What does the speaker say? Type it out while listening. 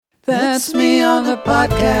That's me on the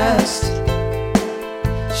podcast,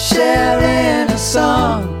 sharing a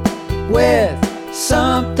song with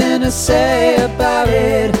something to say about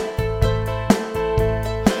it.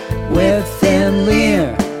 With Thin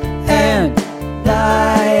Lear and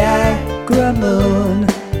Niagara Moon,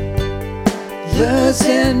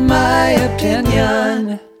 losing my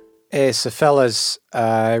opinion. Hey, so fellas,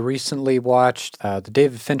 I recently watched the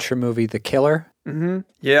David Fincher movie, The Killer. Mm-hmm.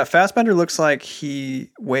 Yeah, Fassbender looks like he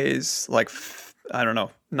weighs like, I don't know,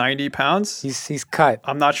 90 pounds. He's cut.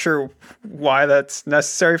 I'm not sure why that's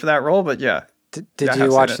necessary for that role, but yeah. Did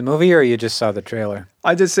you watch the movie or you just saw the trailer?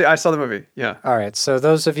 I saw the movie, yeah. All right, so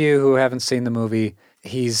those of you who haven't seen the movie,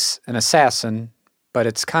 he's an assassin, but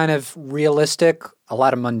it's kind of realistic, a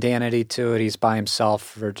lot of mundanity to it. He's by himself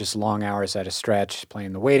for just long hours at a stretch,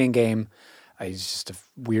 playing the waiting game. He's just a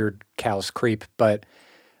weird, callous creep, but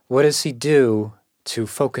what does he do to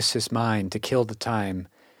focus his mind, to kill the time?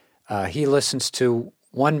 He listens to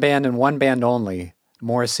one band and one band only,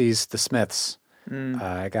 Morrissey's The Smiths.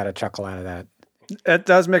 I got a chuckle out of that. It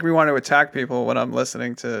does make me want to attack people when I'm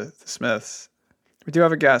listening to The Smiths. We do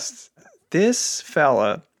have a guest. This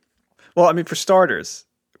fella, well, I mean, for starters,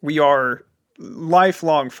 we are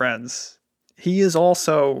lifelong friends. He is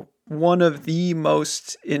also one of the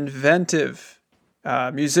most inventive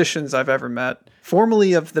musicians I've ever met.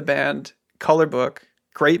 Formerly of the band Color Book,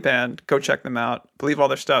 great band. Go check them out. I believe all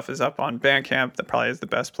their stuff is up on Bandcamp. That probably is the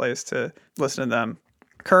best place to listen to them.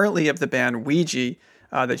 Currently of the band Weegee,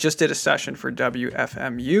 that just did a session for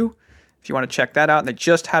WFMU. If you want to check that out, and they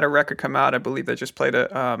just had a record come out. I believe they just played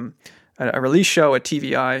a release show at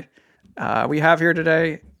TVI. We have here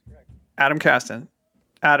today Adam Kastin.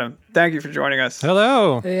 Adam, thank you for joining us.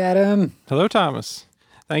 Hello. Hey, Adam. Hello, Thomas.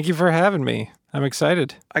 Thank you for having me. I'm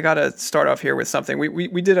excited. I got to start off here with something.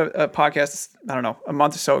 We did a podcast, I don't know, a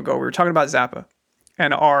month or so ago. We were talking about Zappa.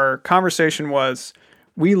 And our conversation was,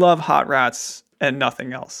 we love Hot Rats and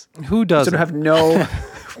nothing else. Who doesn't? We sort of have no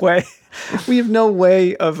way. We have no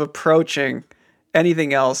way of approaching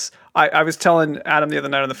anything else. I was telling Adam the other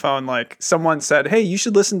night on the phone, like, someone said, hey, you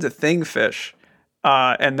should listen to Thingfish.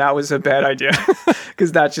 And that was a bad idea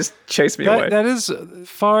because that just chased me away. That is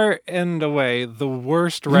far and away the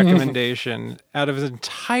worst recommendation out of his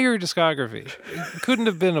entire discography. It couldn't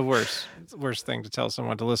have been a worse thing to tell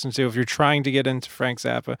someone to listen to if you're trying to get into Frank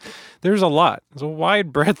Zappa. There's a lot. There's a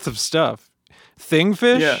wide breadth of stuff.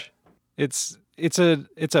 Thingfish, yeah.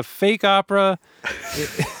 It's a fake opera.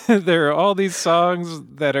 There are all these songs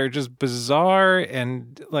that are just bizarre,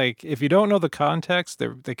 and like if you don't know the context,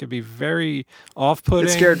 they could be very off-putting.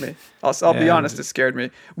 It scared me. I'll be honest, it scared me.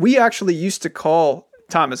 We actually used to call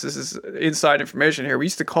Thomas. This is inside information here. We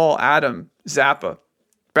used to call Adam Zappa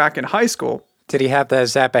back in high school. Did he have the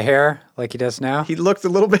Zappa hair like he does now? He looked a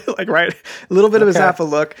little bit like of a Zappa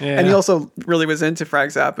look, and he also really was into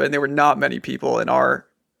Frank Zappa. And there were not many people in our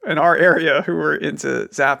area who were into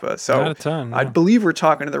Zappa. So not a ton, no. I believe we're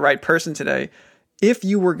talking to the right person today. If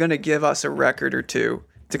you were going to give us a record or two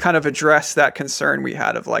to kind of address that concern we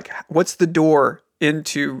had of like, what's the door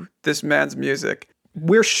into this man's music?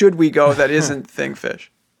 Where should we go that isn't Thingfish?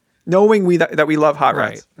 Knowing that we love Hot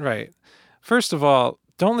Rats. Right. First of all,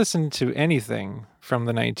 don't listen to anything from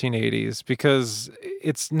the 1980s because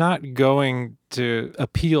it's not going to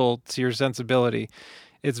appeal to your sensibility.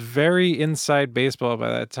 It's very inside baseball by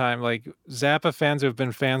that time. Like Zappa fans who have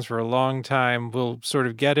been fans for a long time will sort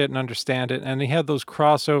of get it and understand it. And he had those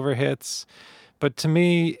crossover hits. But to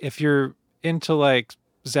me, if you're into like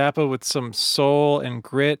Zappa with some soul and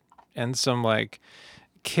grit and some like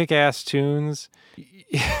kick-ass tunes,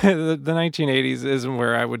 the 1980s isn't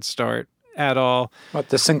where I would start at all. What,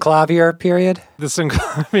 the Synclavier period? The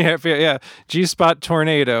Synclavier, yeah. G-Spot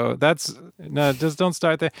Tornado. Just don't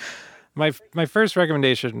start there. My first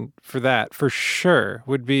recommendation for that, for sure,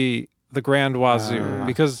 would be The Grand Wazoo,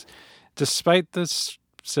 because despite this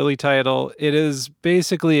silly title, it is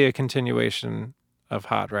basically a continuation of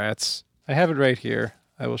Hot Rats. I have it right here.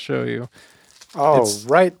 I will show you. Oh,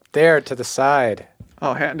 right there to the side.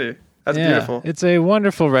 Oh, handy. That's beautiful. It's a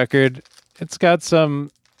wonderful record. It's got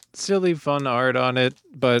some silly, fun art on it,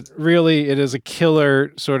 but really it is a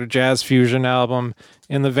killer sort of jazz fusion album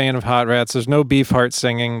in the vein of Hot Rats. There's no Beefheart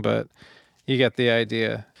singing, but you get the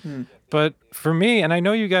idea. But for me, and I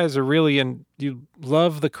know you guys are really you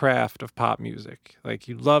love the craft of pop music. Like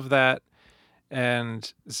you love that.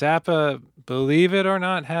 And Zappa, believe it or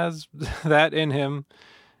not, has that in him.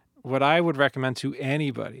 What I would recommend to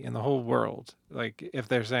anybody in the whole world, like if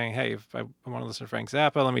they're saying, hey, if I want to listen to Frank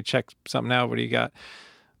Zappa, let me check something out. What do you got?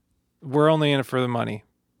 We're only in it for the money.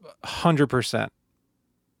 100%.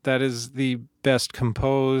 That is the best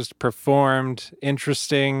composed, performed,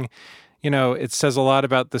 interesting, it says a lot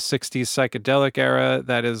about the 60s psychedelic era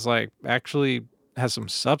that is like actually has some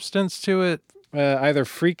substance to it. Either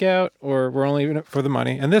Freak Out or We're Only in It for the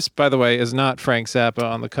Money. And this, by the way, is not Frank Zappa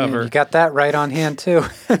on the cover. Man, you got that right on hand, too.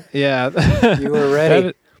 Yeah. You were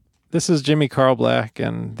ready. This is Jimmy Carl Black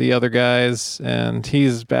and the other guys, and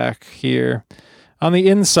he's back here. On the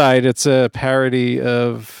inside, it's a parody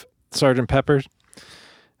of Sgt. Pepper,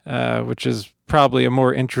 which is probably a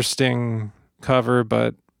more interesting cover,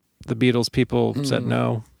 but the Beatles people said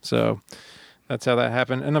no. So that's how that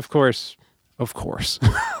happened. And of course,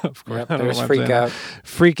 Yep, there's Freak Out.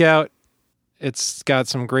 Freak Out. It's got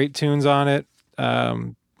some great tunes on it.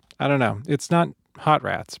 I don't know. It's not Hot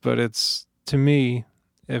Rats, but it's, to me,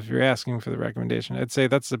 if you're asking for the recommendation, I'd say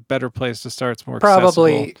that's a better place to start. It's more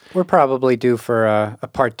accessible. We're probably due for a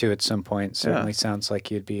part 2 at some point. Certainly sounds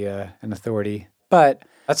like you'd be an authority. But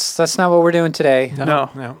that's not what we're doing today.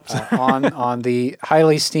 No. On the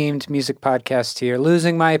highly esteemed music podcast here,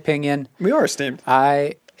 Losing My Opinion. We are esteemed.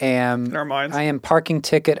 I am in our minds. I am parking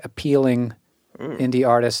ticket appealing indie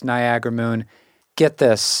artist Niagara Moon. Get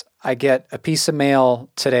this. I get a piece of mail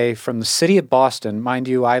today from the city of Boston. Mind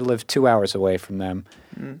you, I live 2 hours away from them.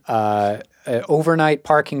 An overnight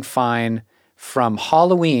parking fine from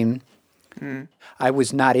Halloween. I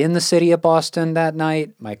was not in the city of Boston that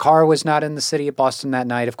night. My car was not in the city of Boston that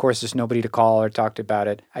night. Of course, there's nobody to call or talk about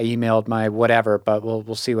it. I emailed my whatever, but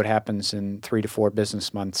we'll see what happens in 3 to 4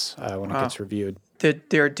 business months when it gets reviewed.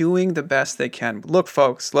 They're doing the best they can. Look,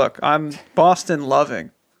 folks, I'm Boston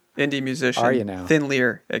loving indie musician. Are you now? Thin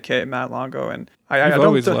Lear, aka Matt Longo, and I've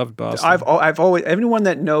always loved Boston. I've always, everyone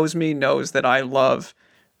that knows me knows that I love.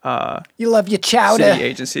 You love your chowder. City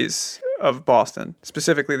agencies of Boston,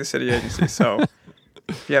 specifically the city agencies. So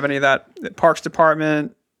if you have any of that Parks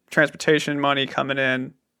Department, transportation money coming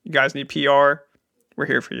in, you guys need PR, we're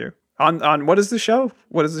here for you. On what is the show?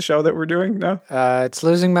 What is the show that we're doing now? It's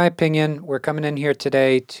Losing My Opinion. We're coming in here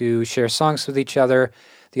today to share songs with each other.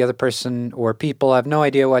 The other person or people have no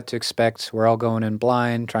idea what to expect. We're all going in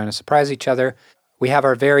blind, trying to surprise each other. We have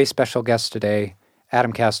our very special guest today,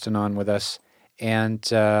 Adam Kastin, on with us. And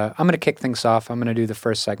I'm going to kick things off. I'm going to do the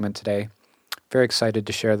first segment today. Very excited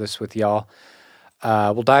to share this with y'all.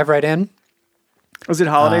 We'll dive right in. Was it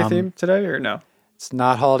holiday themed today or no? It's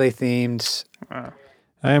not holiday themed.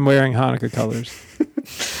 I am wearing Hanukkah colors.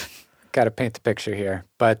 Got to paint the picture here.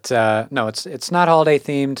 But no, it's not holiday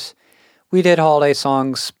themed. We did holiday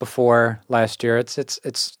songs before last year.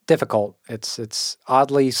 It's difficult. It's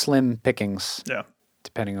oddly slim pickings. Yeah.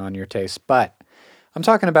 Depending on your taste. But I'm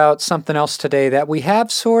talking about something else today that we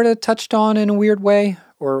have sort of touched on in a weird way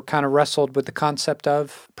or kind of wrestled with the concept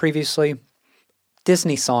of previously.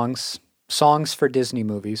 Disney songs for Disney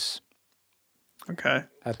movies. Okay.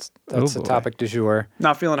 That's the topic du jour.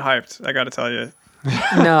 Not feeling hyped, I got to tell you.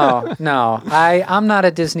 No. I'm not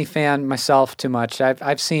a Disney fan myself too much.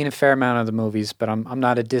 I've seen a fair amount of the movies, but I'm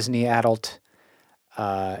not a Disney adult.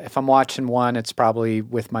 If I'm watching one, it's probably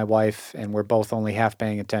with my wife, and we're both only half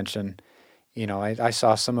paying attention. I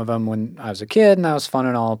saw some of them when I was a kid, and that was fun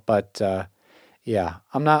and all. But yeah,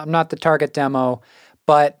 I'm not the target demo.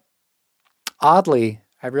 But oddly,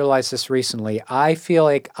 I realized this recently. I feel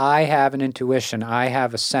like I have an intuition. I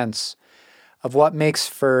have a sense of what makes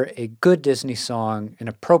for a good Disney song, an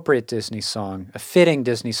appropriate Disney song, a fitting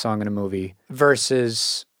Disney song in a movie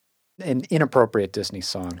versus an inappropriate Disney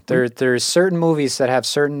song. There's certain movies that have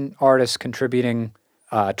certain artists contributing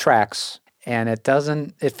tracks, and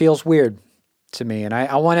it feels weird to me. And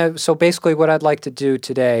I want to, so basically what I'd like to do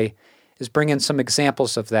today is bring in some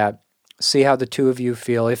examples of that, see how the two of you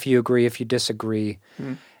feel, if you agree, if you disagree,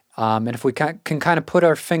 and if we can kind of put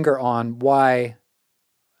our finger on why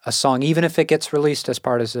a song, even if it gets released as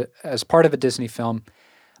part of a Disney film,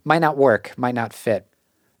 might not work, might not fit.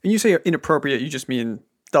 And you say inappropriate, you just mean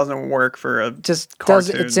doesn't work for a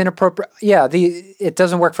cartoon. It's inappropriate. Yeah, it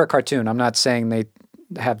doesn't work for a cartoon. I'm not saying they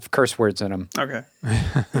have curse words in them. Okay.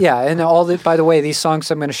 Yeah, and by the way, these songs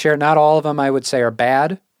I'm going to share, not all of them I would say are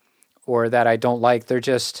bad or that I don't like. They're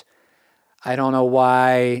just, I don't know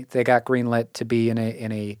why they got greenlit to be in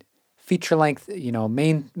a feature length,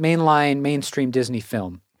 mainstream Disney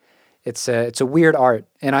film. It's a weird art,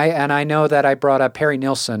 and I know that I brought up Harry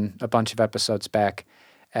Nilsson a bunch of episodes back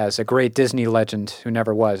as a great Disney legend who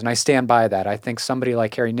never was, and I stand by that. I think somebody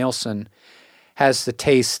like Harry Nilsson has the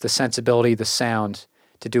taste, the sensibility, the sound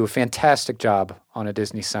to do a fantastic job on a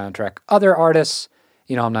Disney soundtrack. Other artists,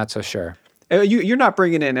 I'm not so sure. You're not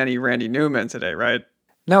bringing in any Randy Newman today, right?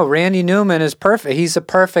 No, Randy Newman is perfect. He's a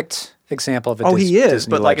perfect example of a Disney legend.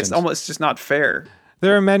 But like it's almost just not fair.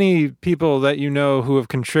 There are many people that who have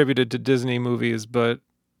contributed to Disney movies, but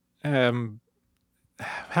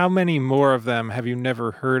how many more of them have you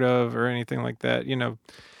never heard of or anything like that?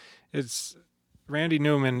 It's Randy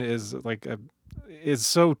Newman is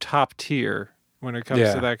so top tier when it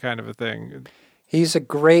comes to that kind of a thing. He's a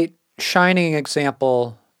great shining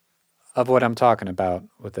example of what I'm talking about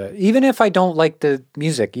with it. Even if I don't like the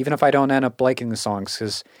music, even if I don't end up liking the songs,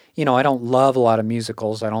 because, I don't love a lot of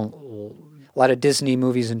musicals. A lot of Disney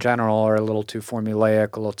movies in general are a little too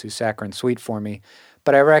formulaic, a little too saccharine sweet for me.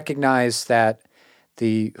 But I recognize that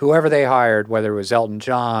whoever they hired, whether it was Elton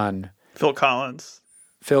John, Phil Collins,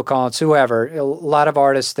 whoever, a lot of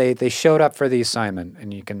artists, they showed up for the assignment,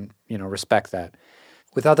 and you can, respect that.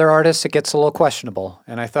 With other artists, it gets a little questionable,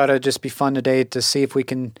 and I thought it'd just be fun today to see if we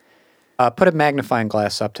can put a magnifying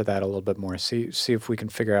glass up to that a little bit more, see if we can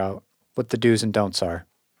figure out what the do's and don'ts are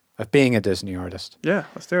of being a Disney artist. Yeah,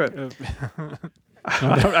 let's do it.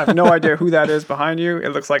 I have no idea who that is behind you. It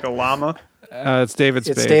looks like a llama. It's David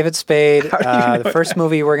Spade. It's David Spade. The first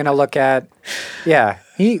movie we're going to look at. Yeah,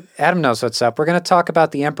 Adam knows what's up. We're going to talk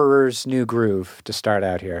about The Emperor's New Groove to start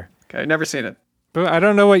out here. Okay, never seen it. But I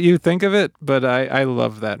don't know what you think of it, but I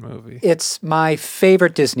love that movie. It's my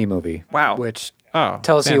favorite Disney movie. Wow. Which fantastic.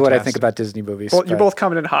 tells you what I think about Disney movies. Well, you're both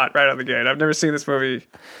coming in hot right out of the gate. I've never seen this movie.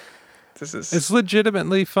 It's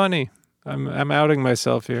legitimately funny. I'm outing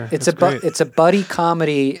myself here. It's a buddy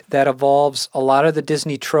comedy that evolves a lot of the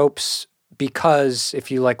Disney tropes, because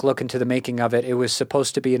if you look into the making of it, it was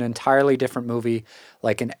supposed to be an entirely different movie,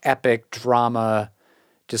 like an epic drama,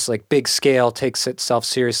 just big scale, takes itself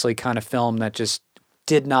seriously kind of film that just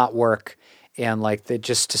did not work. And they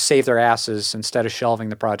just, to save their asses, instead of shelving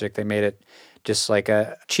the project, they made it just like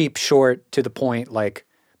a cheap, short, to the point,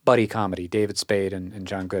 buddy comedy, David Spade and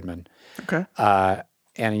John Goodman. Okay.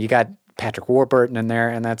 And you got Patrick Warburton in there,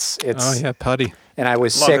 and it's oh yeah, Putty. And I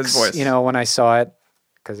was Love his 6, voice. when I saw it,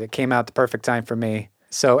 because it came out the perfect time for me.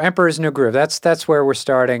 So Emperor's New Groove, that's where we're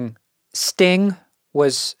starting. Sting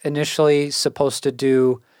was initially supposed to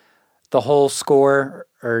do the whole score,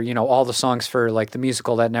 or all the songs for the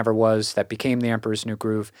musical that never was, that became The Emperor's New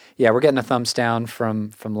Groove. Yeah, we're getting a thumbs down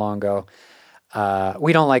from Longo.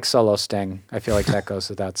 We don't like solo Sting. I feel like that goes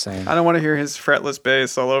without saying. I don't want to hear his fretless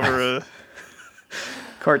bass all over a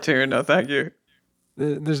cartoon. No, thank you.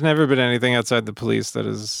 There's never been anything outside the Police that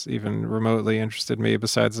has even remotely interested me,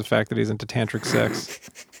 besides the fact that he's into tantric sex.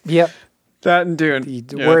 Yep. That and Dune.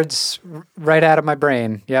 Words right out of my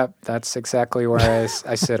brain. Yep, that's exactly where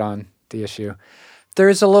I sit on the issue.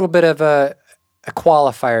 There's a little bit of a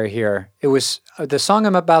qualifier here. It was the song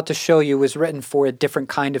I'm about to show you was written for a different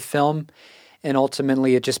kind of film, and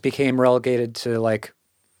ultimately it just became relegated to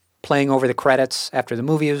playing over the credits after the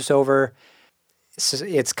movie was over.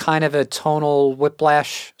 It's kind of a tonal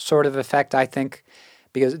whiplash sort of effect, I think,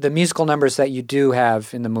 because the musical numbers that you do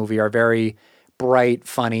have in the movie are very bright,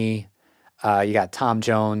 funny. You got Tom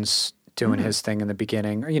Jones doing his thing in the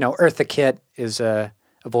beginning. Eartha Kitt is a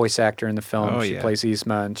voice actor in the film. Oh, she yeah. plays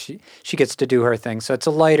Yzma, and she gets to do her thing. So it's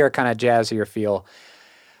a lighter, kind of jazzier feel.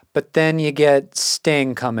 But then you get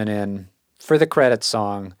Sting coming in for the credit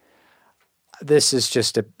song. This is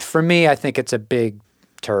just for me, I think it's a big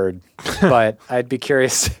turd, but I'd be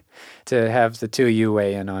curious to have the two of you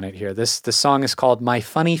weigh in on it here. The song is called My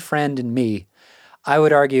Funny Friend and Me. I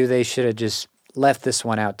would argue they should have just left this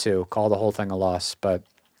one out too, call the whole thing a loss, but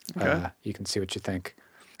you can see what you think.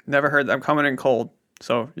 Never heard that. I'm coming in cold,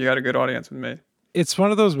 so you got a good audience with me. It's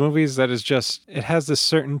one of those movies that is just, it has this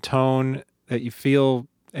certain tone that you feel,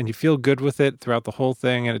 and you feel good with it throughout the whole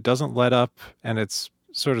thing, and it doesn't let up, and it's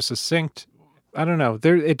sort of succinct. I don't know.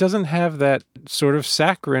 It doesn't have that sort of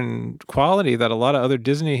saccharine quality that a lot of other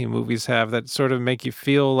Disney movies have, that sort of make you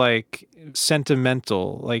feel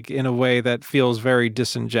sentimental, in a way that feels very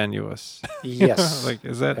disingenuous. Yes.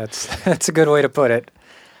 Is that? That's a good way to put it.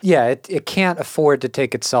 Yeah, it can't afford to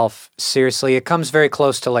take itself seriously. It comes very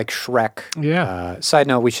close to Shrek. Yeah. Side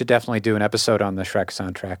note, we should definitely do an episode on the Shrek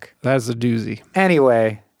soundtrack. That's a doozy.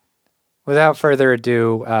 Anyway, without further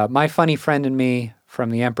ado, My Funny Friend and Me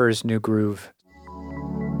from The Emperor's New Groove.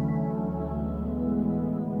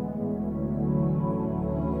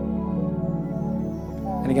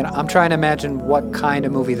 And again, I'm trying to imagine what kind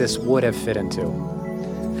of movie this would have fit into.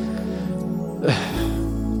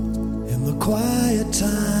 In the quiet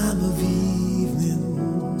time of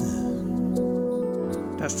evening,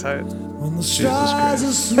 That's tight. when the stars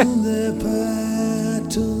assume their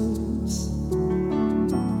patterns,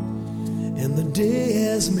 and the day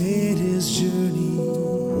has made his journey.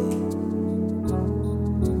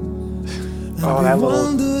 Oh, that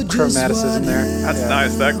little chromaticism there. That's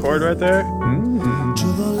nice. That chord right there. To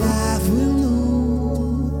the life we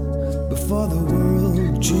knew before the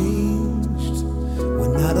world changed,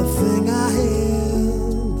 when not a thing I had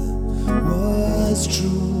was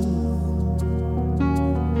true.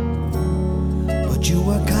 But you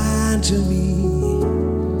were kind to me,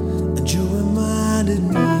 and you reminded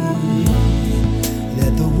me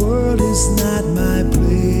that the world is not my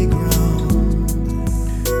playground.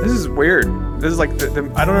 This is weird. This is like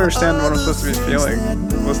I don't understand what I'm supposed to be feeling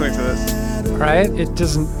listening to this. Right? It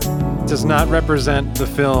does not represent the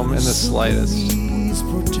film in the slightest.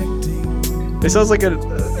 It sounds like an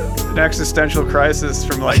existential crisis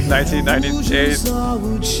from like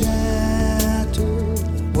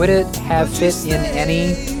 1998. Would it have fit in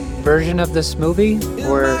any version of this movie?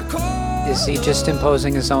 Or is he just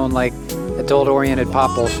imposing his own like adult-oriented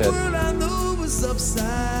pop bullshit and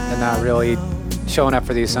not really showing up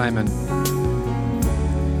for the assignment?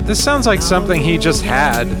 This sounds like something he just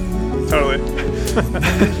had. Totally.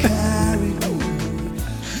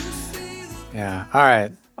 Yeah. All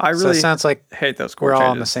right. I really so it sounds like hate those chord we're changes.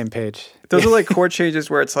 all on the same page. Those are like chord changes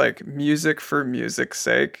where it's like music for music's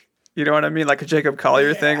sake. You know what I mean? Like a Jacob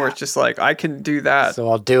Collier thing where it's just like, I can do that. So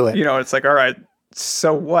I'll do it. You know, it's like, all right,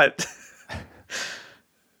 so what?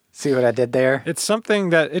 See what I did there? It's something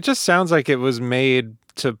that it just sounds like it was made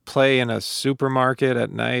to play in a supermarket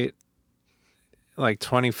at night like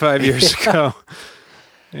 25 years ago.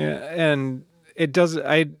 Yeah, and it does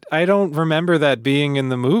I don't remember that being in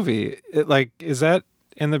the movie. Is that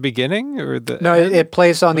in the beginning or the No, it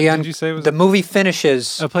plays on the end. Did you say it was the movie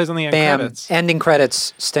finishes. it plays on the end Bam, credits. ending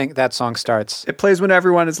credits. That song starts. It plays when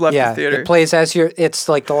everyone has left Yeah, the theater. it plays as it's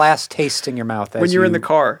like the last taste in your mouth. When you're in the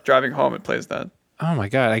car driving home, it plays that. Oh my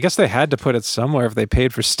god! I guess they had to put it somewhere if they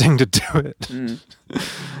paid for Sting to do it.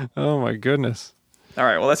 Oh my goodness! All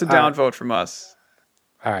right, well, that's a downvote from us.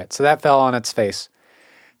 All right, so that fell on its face.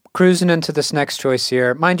 Cruising into this next choice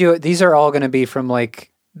here. Mind you, these are all going to be from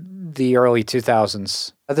like the early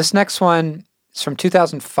 2000s. This next one is from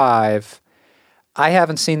 2005. I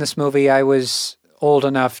haven't seen this movie. I was old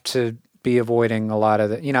enough to be avoiding a lot of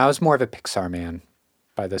the, I was more of a Pixar man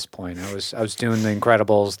by this point. I was doing The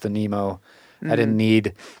Incredibles, the Nemo. I didn't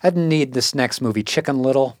need this next movie, Chicken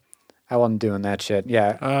Little. I wasn't doing that shit.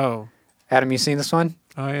 Yeah. Oh. Adam, you seen this one?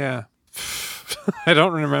 Oh yeah. I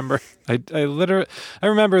don't remember. I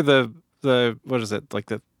remember the what is it, like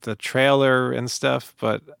the trailer and stuff,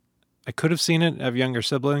 but I could have seen it. I have younger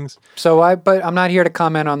siblings. But I'm not here to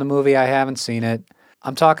comment on the movie. I haven't seen it.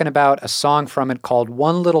 I'm talking about a song from it called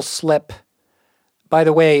One Little Slip. By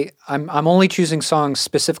the way, I'm only choosing songs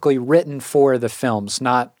specifically written for the films,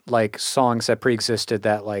 not like songs that pre-existed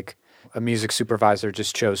that like a music supervisor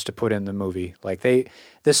just chose to put in the movie. Like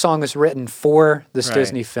this song is written for this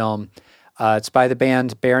Disney film. It's by the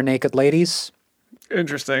band Bare Naked Ladies.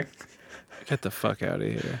 Interesting. Get the fuck out of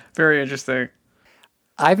here. Very interesting.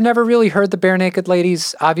 I've never really heard the Bare Naked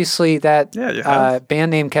Ladies. Obviously, that you have. band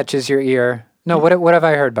name catches your ear. No, what have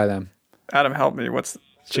I heard by them? Adam, help me. What's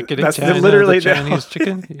Chicken that's China, literally the Chinese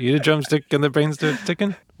chicken? You eat a drumstick and the brains do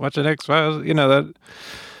ticking? Watch an X-Files. You know that.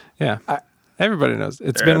 Yeah. Everybody knows.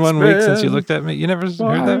 It's been 1 week since you looked at me. You never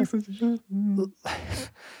heard that?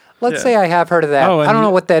 Let's say I have heard of that. Oh, I don't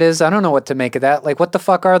know what that is. I don't know what to make of that. Like, what the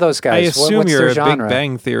fuck are those guys? I assume What's you're their a genre? Big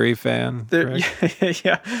Bang Theory fan.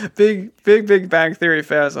 Yeah, big Bang Theory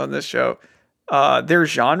fans on this show. Their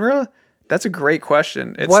genre? That's a great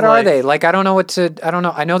question. It's what are they? Like, I don't know.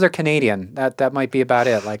 I know they're Canadian. That might be about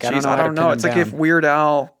it. Like, I don't know. I don't know. It's like if Weird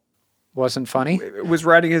Al wasn't funny, was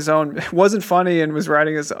writing his own, wasn't funny and was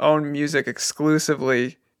writing his own music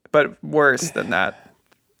exclusively, but worse than that.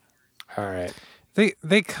 All right.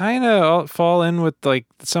 They kind of fall in with like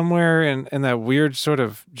somewhere in that weird sort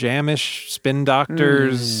of jamish Spin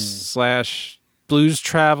Doctors / Blues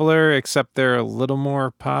Traveler, except they're a little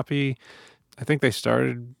more poppy. I think they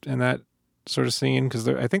started in that sort of scene because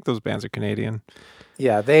I think those bands are Canadian.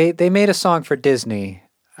 Yeah, they made a song for Disney.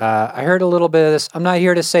 I heard a little bit of this. I'm not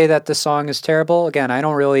here to say that the song is terrible. Again, I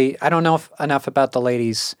don't know enough about the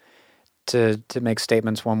ladies to make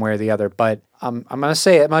statements one way or the other, but I'm going to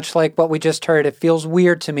say it, much like what we just heard, it feels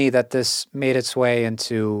weird to me that this made its way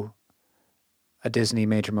into a Disney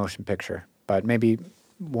major motion picture, but maybe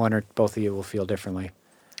one or both of you will feel differently.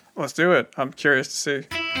 Let's do it. I'm curious to see.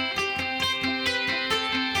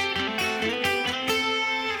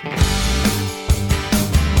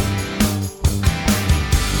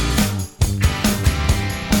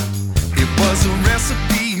 It was a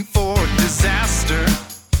recipe for disaster.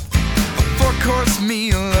 Four-course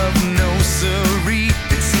meal of no siree.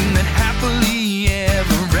 It seemed that happily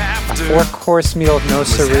ever after. A 4-course meal of no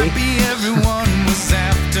siree. Everyone was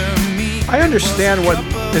after me. I understand what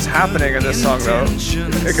is happening in this song though,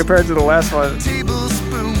 compared to the last one.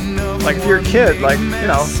 Like if you're a kid, like,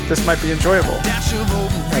 this might be enjoyable.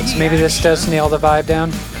 Right, so maybe this does nail the vibe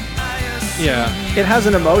down. Yeah. It has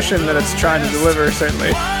an emotion that it's trying to deliver,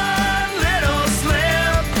 certainly.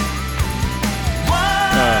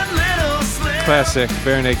 Classic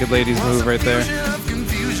Bare Naked Ladies move right there.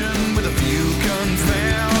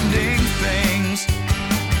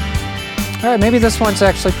 All right, maybe this one's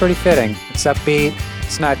actually pretty fitting. It's upbeat.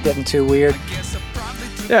 It's not getting too weird.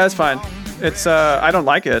 Yeah, it's fine. It's I don't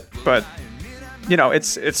like it, but you know,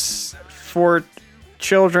 it's for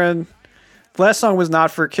children. The last song was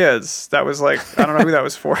not for kids. That was like, I don't know who that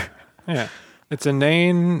was for. Yeah. It's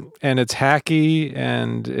inane and it's hacky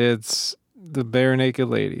and it's the Bare Naked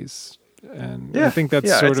Ladies. And I think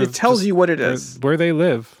that's sort of it tells you what it is. Where they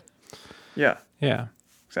live. Yeah. Yeah.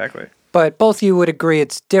 Exactly. But both you would agree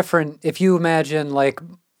it's different if you imagine like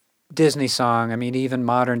Disney song, I mean even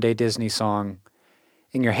modern day Disney song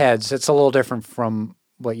in your heads, it's a little different from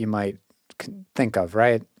what you might think of,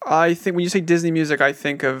 right? I think when you say Disney music, I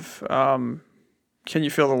think of Can You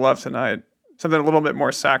Feel the Love Tonight? Something a little bit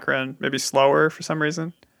more saccharine, maybe slower for some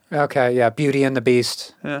reason. Okay, yeah, Beauty and the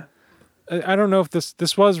Beast. Yeah. I don't know if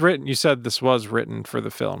this was written. You said this was written for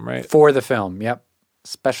the film, right? For the film, yep.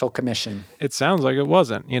 Special commission. It sounds like it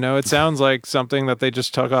wasn't. You know, it sounds like something that they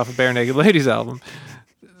just took off a Bare Naked Ladies album.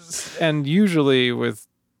 And usually with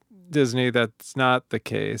Disney, that's not the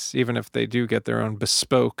case, even if they do get their own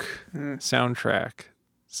bespoke soundtrack.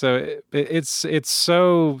 So it's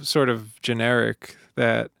so sort of generic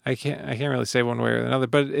that I can't really say one way or another.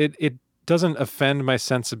 But it doesn't offend my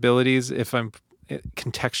sensibilities if I'm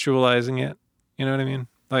contextualizing it. You know what I mean?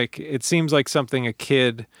 Like, it seems like something a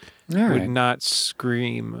kid would not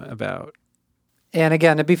scream about. And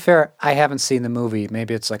again, to be fair, I haven't seen the movie.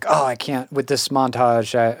 Maybe it's like, oh, I can't, with this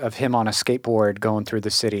montage of him on a skateboard going through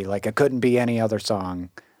the city, like it couldn't be any other song.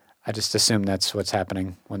 I just assume that's what's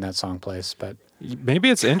happening when that song plays. But maybe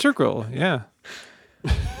it's integral, yeah.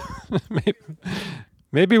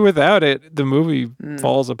 maybe without it, the movie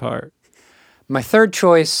falls apart. My third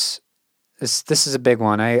choice is, this is a big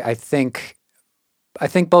one. I think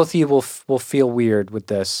both of you will feel weird with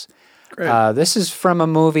this. This is from a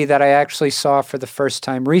movie that I actually saw for the first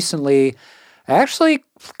time recently. I actually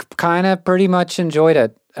kind of pretty much enjoyed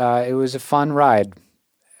it. It was a fun ride,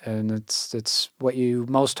 and it's what you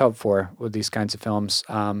most hope for with these kinds of films.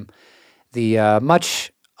 The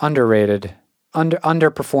much underrated,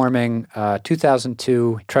 underperforming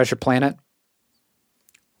 2002 Treasure Planet.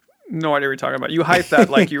 No idea what you're talking about. You hyped that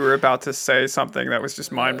like you were about to say something that was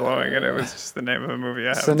just mind-blowing, and it was just the name of a movie I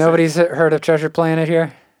haven't So nobody's heard of Treasure Planet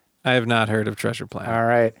here? I have not heard of Treasure Planet. All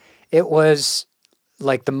right. It was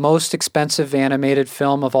like the most expensive animated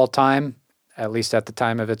film of all time, at least at the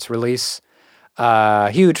time of its release.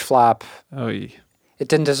 Huge flop. Oh, It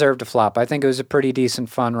didn't deserve to flop. I think it was a pretty decent,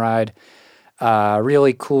 fun ride.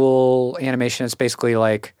 Really cool animation. It's basically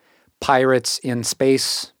like pirates in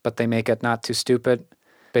space, but they make it not too stupid,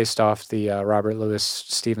 based off the Robert Louis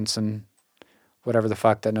Stevenson, whatever the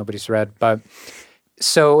fuck that nobody's read. But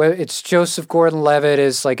so it's Joseph Gordon-Levitt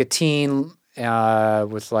is like a teen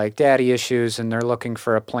with like daddy issues, and they're looking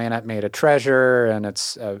for a planet made of treasure, and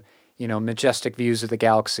it's majestic views of the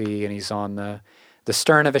galaxy, and he's on the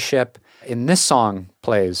stern of a ship. And this song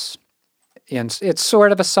plays, and it's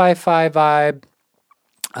sort of a sci-fi vibe,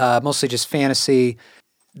 mostly just fantasy.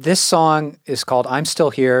 This song is called "I'm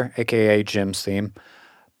Still Here," aka Jim's theme,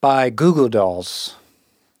 by Goo Goo Dolls.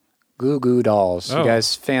 Goo Goo Dolls. You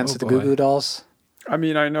guys fans of the Goo Goo Dolls? I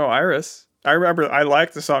mean, I know Iris. I remember I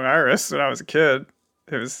liked the song Iris when I was a kid.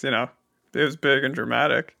 It was, it was big and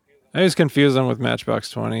dramatic. I just confuse them with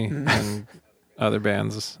Matchbox 20 and other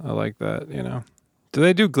bands. I like that, Do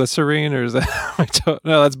they do Glycerine, or is that...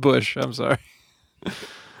 No, that's Bush. I'm sorry.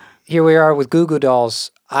 Here we are with Goo Goo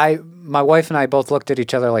Dolls. My wife and I both looked at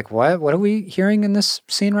each other like, what? What are we hearing in this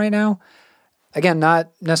scene right now? Again,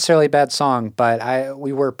 not necessarily a bad song, but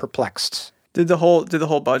we were perplexed. Did the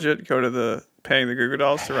whole budget go to paying the Goo Goo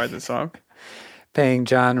Dolls to write the song? Paying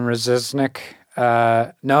John Rzeznik?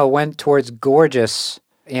 No, it went towards gorgeous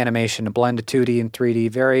animation, a blend of 2D and 3D,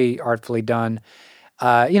 very artfully done.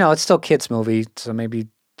 It's still a kid's movie, so maybe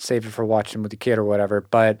save it for watching with the kid or whatever.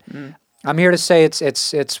 But I'm here to say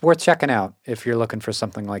it's worth checking out if you're looking for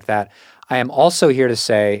something like that. I am also here to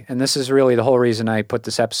say, and this is really the whole reason I put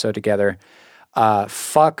this episode together,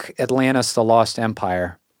 fuck Atlantis: The Lost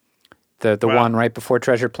Empire. The one right before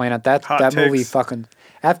Treasure Planet.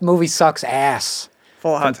 That movie sucks ass.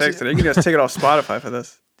 Full of hot takes today. You can just take it off Spotify for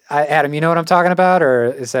this. Adam, you know what I'm talking about, or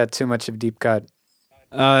is that too much of a deep cut?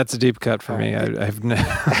 It's a deep cut for me.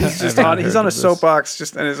 He's on a soapbox,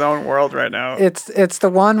 just in his own world right now. It's the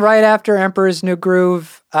one right after Emperor's New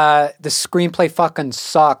Groove. The screenplay fucking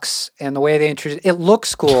sucks, and the way they introduce it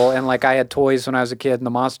looks cool. And like I had toys when I was a kid, and the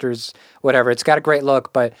monsters, whatever. It's got a great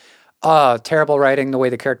look, but terrible writing. The way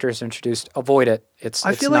the character is introduced, avoid it.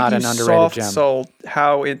 I feel not like an underrated gem. sold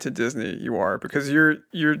how into Disney you are, because you're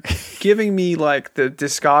giving me like the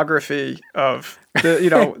discography of the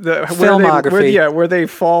the filmography where they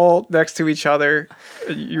fall next to each other.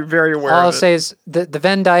 You're very aware. All I'll of it. say is the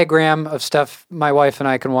Venn diagram of stuff my wife and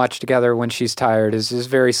I can watch together when she's tired is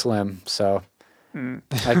very slim. So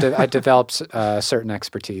I developed certain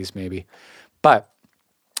expertise maybe, but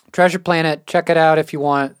Treasure Planet, check it out if you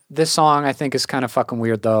want. This song I think is kind of fucking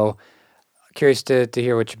weird though. Curious to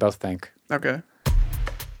hear what you both think. Okay.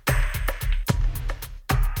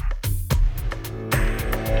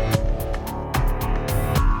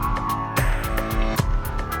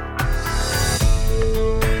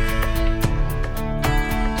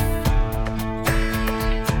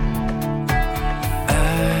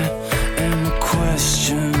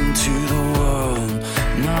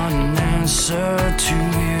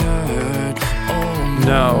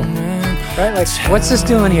 No. Right? Like, what's this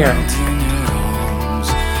doing here? And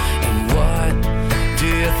what do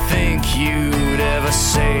you think you'd ever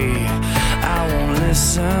say? I won't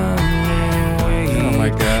listen anyway. Oh my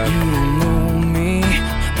God. You don't know me,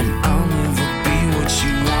 and I'll never be what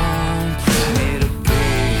you want me to be.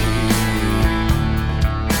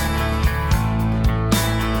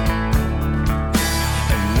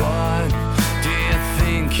 And what do you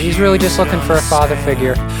think? He's really just looking for a father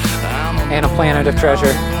figure and a planet of treasure.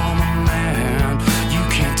 You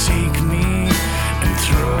can't take me and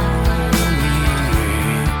throw me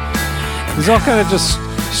away. These all kind of just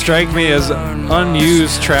strike me as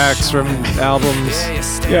unused tracks from albums.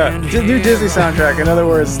 Yeah, new Disney soundtrack. In other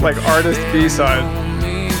words, like artist B-side.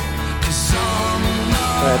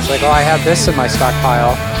 It's like, I have this in my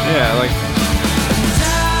stockpile. Yeah, like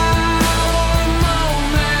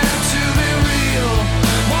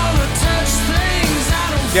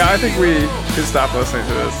Yeah, I think we could stop listening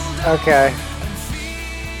to this. Okay.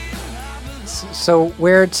 So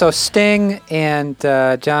weird. So Sting and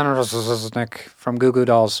John Rosnick from Goo Goo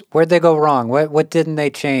Dolls, where'd they go wrong? What didn't they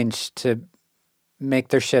change to make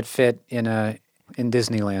their shit fit in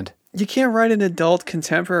Disneyland? You can't write an adult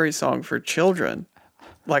contemporary song for children.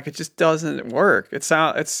 Like, it just doesn't work. It's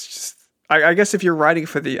just. I guess if you're writing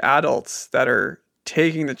for the adults that are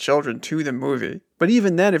taking the children to the movie, but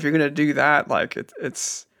even then, if you're gonna do that, like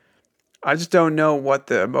it's. I just don't know what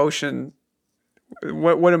the emotion.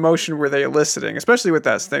 What emotion were they eliciting, especially with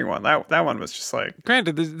that Sting one? That one was just like.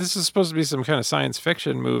 granted, this is supposed to be some kind of science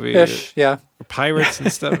fiction movie. Ish, yeah. Pirates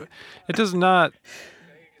and stuff. It does not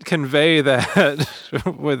convey that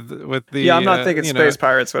with the. Yeah, I'm not thinking space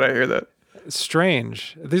pirates when I hear that.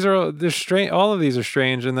 Strange. They're strange. All of these are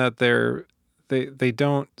strange in that they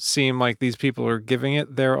don't seem like these people are giving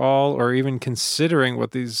it their all or even considering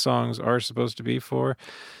what these songs are supposed to be for.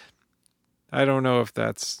 I don't know if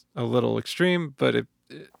that's a little extreme, but it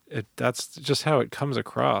that's just how it comes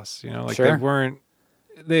across, like Sure.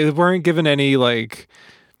 they weren't given any like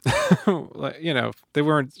they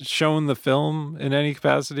weren't shown the film in any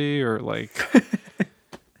capacity or like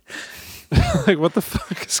like what the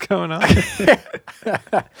fuck is going on?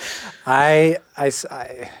 I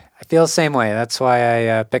feel the same way. That's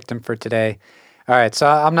why I picked him for today. All right, so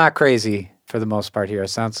I'm not crazy for the most part here. It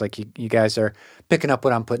sounds like you guys are picking up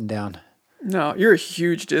what I'm putting down. No, you're a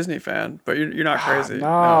huge Disney fan, but you're not crazy.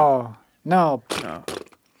 No. No.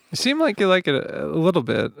 You seem like you like it a little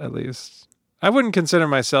bit, at least. I wouldn't consider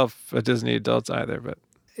myself a Disney adult either, but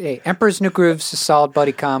Hey, Emperor's New Groove's a solid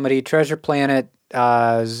buddy comedy. Treasure Planet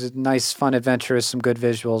is a nice, fun adventure with some good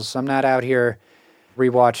visuals. I'm not out here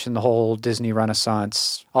rewatching the whole Disney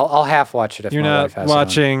Renaissance. I'll half watch it if you're my wife not has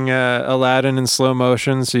watching Aladdin in slow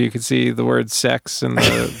motion so you could see the word sex and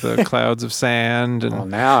the clouds of sand and Well,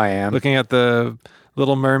 now I am. looking at the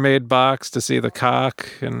Little Mermaid box to see the cock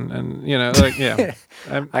and yeah.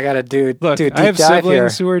 I got to do Look, deep I have dive here.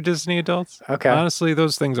 siblings who are Disney adults. Okay. Honestly,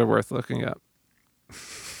 those things are worth looking up.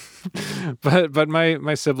 but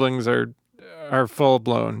my siblings are full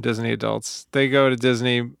blown Disney adults. They go to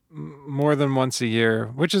Disney more than once a year,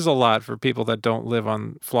 which is a lot for people that don't live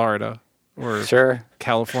on Florida or Sure.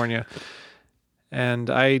 California. And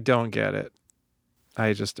I don't get it.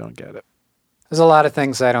 I just don't get it. There's a lot of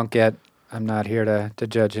things I don't get. I'm not here to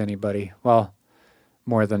judge anybody. Well,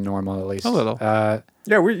 more than normal at least. A little.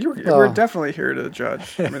 Yeah, we're definitely here to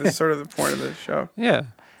judge. I mean, that's sort of the point of the show. Yeah.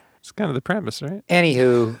 It's kind of the premise, right?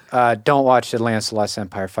 Anywho, don't watch Atlantis: The Lost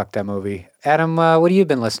Empire. Fuck that movie. Adam, what have you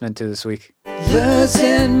been listening to this week?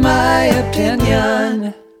 Losing my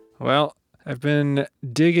opinion. Well, I've been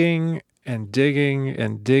digging and digging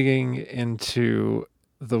and digging into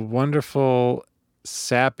the wonderful,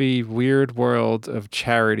 sappy, weird world of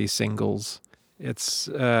charity singles. It's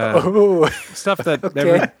stuff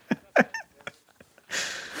that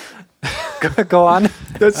Okay. Go on.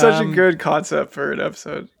 That's such a good concept for an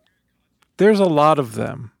episode. There's a lot of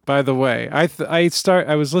them, by the way.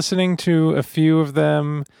 I was listening to a few of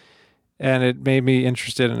them, and it made me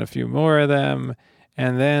interested in a few more of them.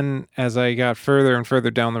 And then as I got further and further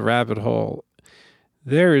down the rabbit hole,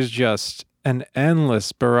 there is just an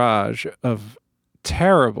endless barrage of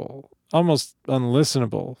terrible, almost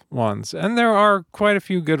unlistenable ones. And there are quite a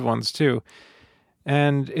few good ones too.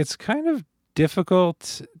 And it's kind of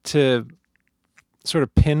difficult to sort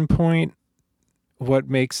of pinpoint what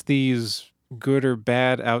makes these good or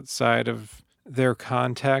bad outside of their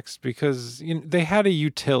context, because they had a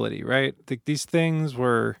utility, right? These things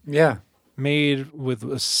were made with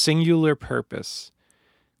a singular purpose.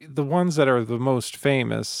 The ones that are the most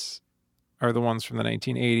famous are the ones from the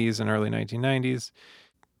 1980s and early 1990s.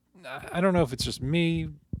 I don't know if it's just me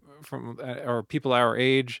or people our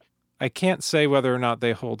age. I can't say whether or not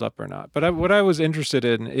they hold up or not. But what I was interested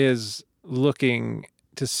in is looking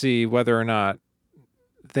to see whether or not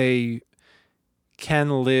they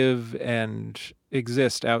can live and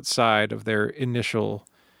exist outside of their initial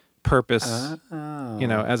purpose, as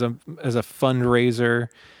a fundraiser,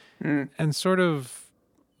 and sort of,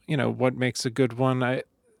 what makes a good one.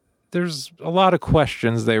 There's a lot of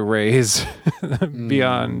questions they raise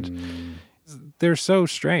beyond. They're so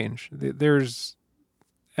strange.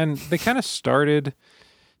 And they kind of started,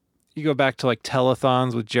 you go back to like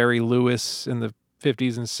telethons with Jerry Lewis in the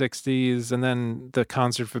 50s and 60s, and then the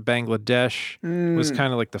concert for Bangladesh was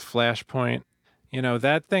kind of like the flashpoint.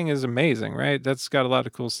 That thing is amazing, right? That's got a lot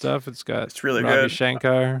of cool stuff. It's really Ravi good.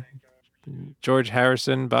 Shankar, George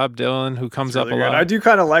Harrison, Bob Dylan, who comes up a lot. I do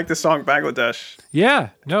kind of like the song Bangladesh. Yeah,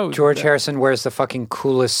 no. George Harrison wears the fucking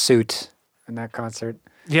coolest suit in that concert.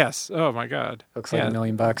 Yes. Oh my God. Looks like $1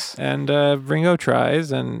 million. And Ringo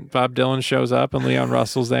tries, and Bob Dylan shows up, and Leon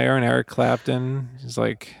Russell's there, and Eric Clapton. He's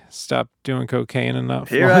like, stop doing cocaine and not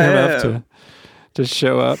Here flying I enough to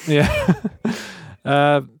show up. Yeah.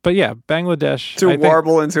 But yeah, Bangladesh. To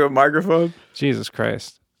warble into a microphone. Jesus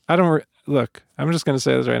Christ. Look, I'm just going to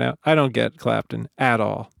say this right now. I don't get Clapton at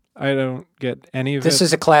all. I don't get any of it. This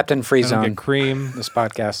is a Clapton-free I don't zone. get Cream. This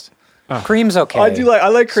podcast. Oh. Cream's okay. I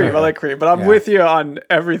like Cream. Sorry. I like Cream, but I'm with you on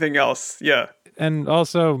everything else. Yeah. And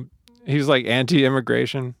also, he's like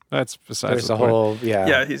anti-immigration. That's besides There's the a point. whole,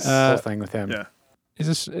 he's whole thing with him. yeah. Is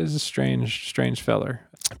a strange feller.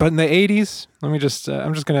 But in the 80s, I'm just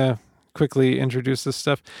going to quickly introduce this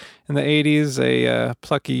stuff. In the 80s, a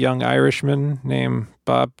plucky young Irishman named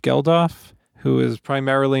Bob Geldof, who is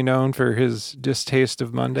primarily known for his distaste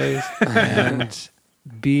of Mondays and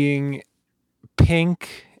being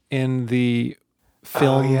pink in the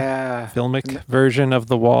filmic version of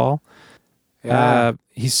The Wall. Yeah.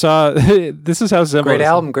 He saw this is how simple. Great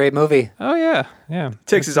album, great movie. Oh yeah.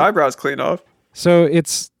 Takes his eyebrows clean off. So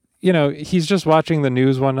it's, he's just watching the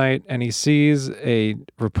news one night, and he sees a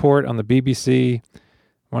report on the BBC,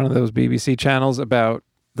 one of those BBC channels, about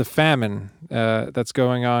the famine that's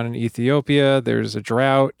going on in Ethiopia. There's a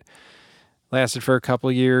drought, lasted for a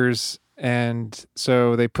couple years, and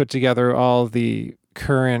so they put together all the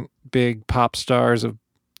current big pop stars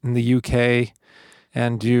in the UK,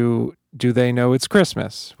 and do they know it's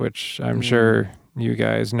Christmas, which I'm sure you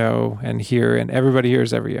guys know and hear, and everybody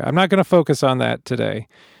hears every year. I'm not going to focus on that today.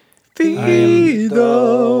 Feed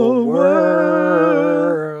the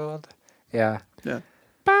world. Yeah. Yeah.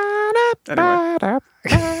 Anyway.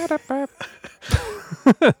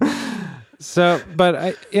 So,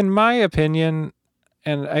 but in my opinion,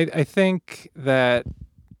 and I think that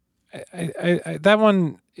I that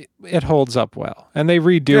one, it holds up well, and they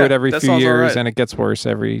redo it every few years, right. and it gets worse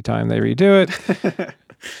every time they redo it.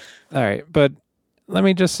 All right, but let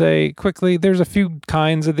me just say quickly, there's a few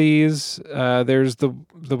kinds of these. There's the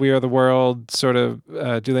We Are the World sort of,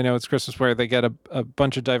 Do They Know It's Christmas, where they get a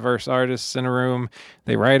bunch of diverse artists in a room,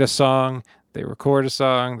 they write a song, they record a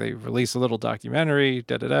song, they release a little documentary,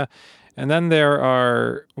 da-da-da. And then there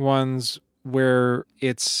are ones where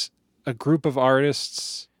it's a group of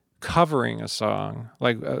artists covering a song,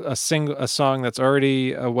 like a song that's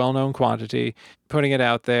already a well-known quantity, putting it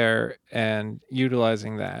out there and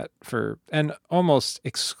utilizing that and almost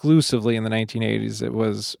exclusively in the 1980s, it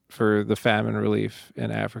was for the famine relief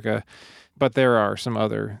in Africa. But there are some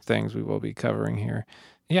other things we will be covering here.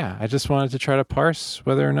 yeah, I just wanted to try to parse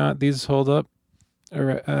whether or not these hold up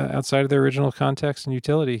or, outside of their original context and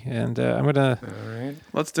utility. And I'm gonna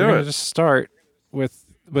Let's do it. Just start with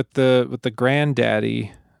the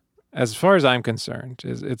granddaddy. As far as I'm concerned,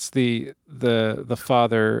 it's the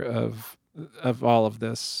father of all of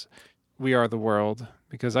this. We Are the World,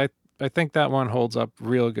 because I think that one holds up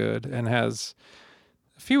real good and has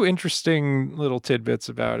a few interesting little tidbits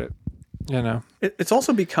about it. You know, It's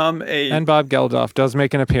also become and Bob Geldof does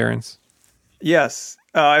make an appearance. Yes.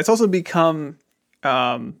 It's also become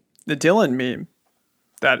the Dylan meme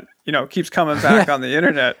that, keeps coming back on the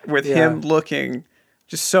internet with him looking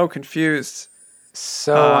just so confused.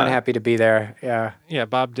 So unhappy to be there. Yeah. Yeah,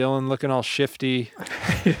 Bob Dylan looking all shifty.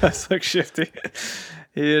 He does look shifty.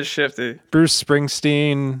 He is shifty. Bruce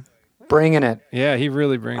Springsteen. Bringing it. Yeah, he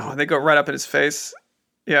really brings Oh, it. they go right up in his face.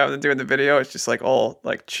 Yeah, when they're doing the video, it's just like all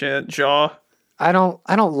like chin, jaw. I don't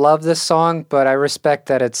love this song, but I respect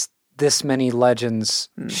that it's this many legends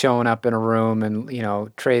showing up in a room and,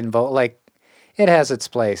 trading vote. Like, it has its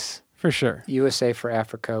place. For sure. USA for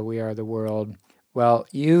Africa, We Are the World. Well,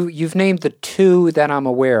 you've named the two that I'm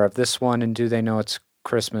aware of, this one and Do They Know It's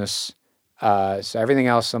Christmas. So everything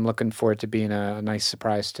else, I'm looking forward to being a nice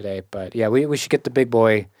surprise today. But yeah, we should get the big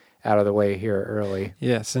boy out of the way here early.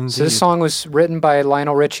 Yes, indeed. So this song was written by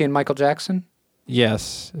Lionel Richie and Michael Jackson?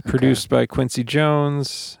 Yes, produced by Quincy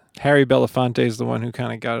Jones. Harry Belafonte is the one who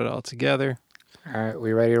kind of got it all together. All right,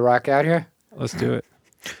 we ready to rock out here? Let's do it.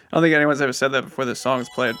 I don't think anyone's ever said that before this song's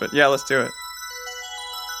played, but yeah, let's do it.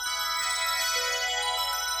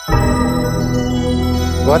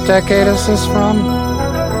 What decade is this from?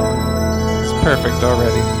 It's perfect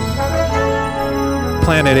already.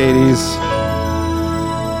 Planet 80s.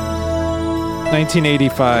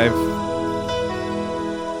 1985.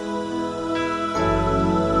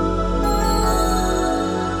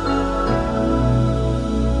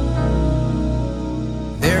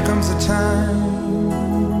 There comes a time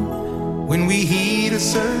when we heed a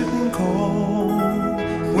certain call,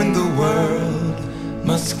 when the world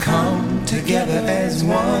must come together as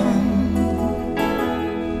one.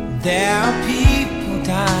 There are people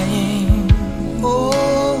dying.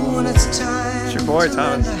 Oh, when it's time. It's your boy,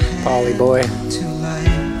 Thomas. Polly boy. To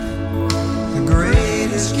life, the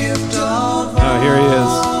greatest gift of all. Oh, here he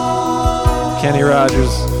is. Kenny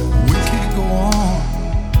Rogers. We can't go on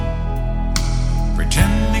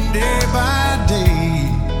pretending day by day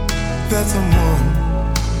that someone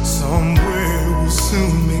somewhere will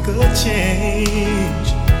soon make a change.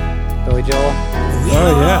 Billy Joel.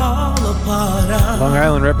 Oh, yeah. All a part of Long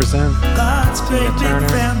Island represent. God's great big Turner.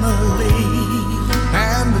 family.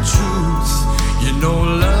 And the truth,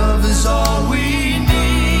 love is all we need.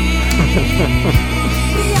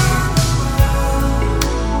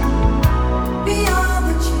 Beyond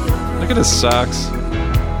the children. Look at his socks.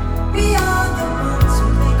 Beyond the ones who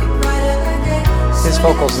make a brighter day. His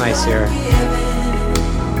vocal's nice here.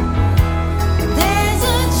 There's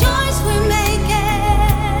a choice we're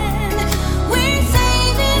making. We're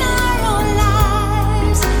saving our own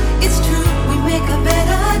lives. It's true, we make a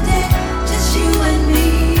better day. Just you and me.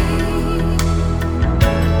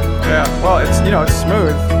 Yeah, well, it's it's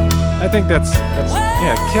smooth. I think that's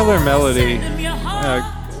killer melody.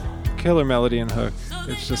 Killer melody and hook.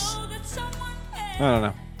 It's just, I don't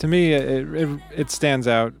know. To me, it stands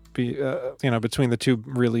out, between the two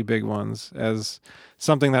really big ones as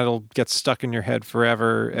something that'll get stuck in your head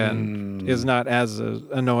forever and is not as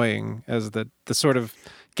annoying as the sort of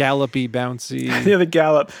gallopy, bouncy. Yeah, the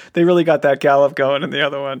gallop. They really got that gallop going in the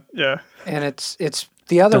other one. Yeah. And it's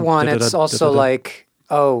the other one, it's also like,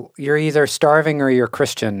 oh, you're either starving or you're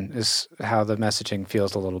Christian is how the messaging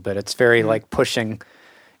feels a little bit. It's very like pushing,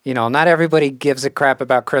 not everybody gives a crap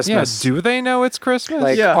about Yeah, Christmas. do they know it's Christmas?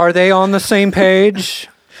 Like, Yeah. are they on the same page?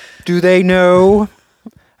 Do they know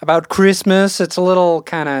about Christmas? It's a little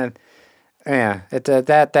kind of,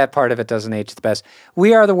 that part of it doesn't age the best.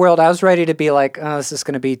 We Are the World. I was ready to be like, oh, this is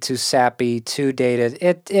going to be too sappy, too dated.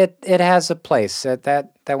 It has a place.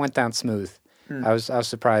 That went down smooth. I was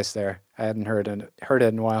surprised there. I hadn't heard it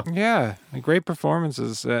in a while. Yeah, great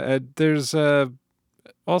performances. There's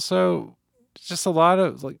also just a lot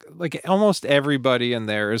of like almost everybody in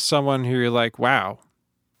there is someone who you're like, wow,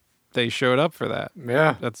 they showed up for that.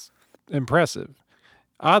 Yeah. That's impressive.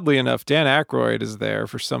 Oddly enough, Dan Aykroyd is there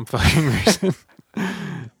for some fucking reason.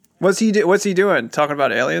 What's he doing? Talking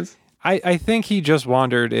about aliens? I think he just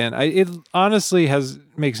wandered in. It honestly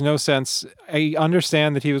makes no sense. I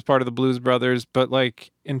understand that he was part of the Blues Brothers, but like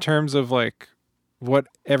in terms of like what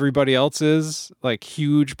everybody else is, like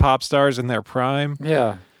huge pop stars in their prime,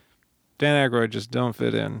 Yeah. Dan Aykroyd just don't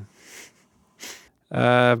fit in.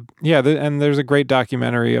 And there's a great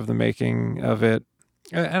documentary of the making of it.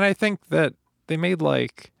 And I think that they made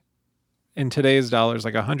like, in today's dollars,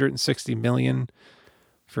 like $160 million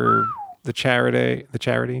for the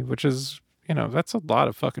charity, which is, that's a lot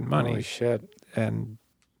of fucking money. Holy shit. And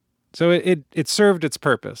so it served its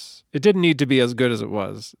purpose. It didn't need to be as good as it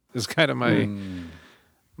was, is kind of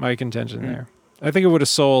my contention there. I think it would have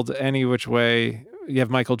sold any which way. You have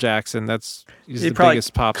Michael Jackson. He's the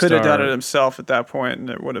biggest pop star. Could have done it himself at that point, and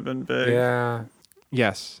it would have been big. Yeah.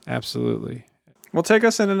 Yes, absolutely. Well, take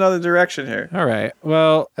us in another direction here. All right.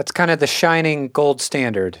 Well, that's kind of the shining gold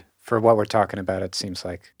standard for what we're talking about, it seems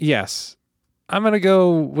like. Yes. I'm going to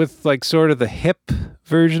go with like sort of the hip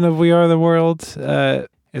version of We Are the World.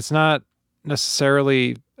 It's not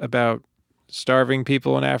necessarily about starving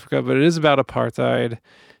people in Africa, but it is about apartheid.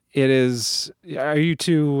 It is. Are you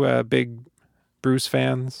two big Bruce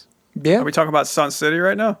fans? Yeah. Are we talking about Sun City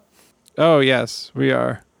right now? Oh, yes, we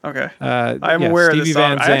are. Okay. I am aware of this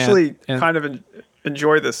song. I actually kind of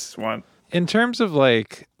enjoy this one. In terms of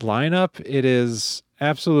like lineup, it is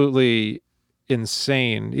absolutely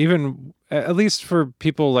insane. Even at least for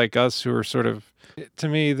people like us who are sort of, to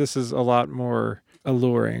me, this is a lot more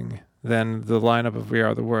alluring than the lineup of We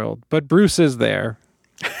Are the World. But Bruce is there.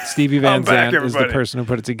 Stevie Van Zandt is the person who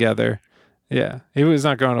put it together. Yeah, he was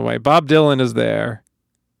not going away. Bob Dylan is there.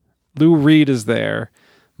 Lou Reed is there.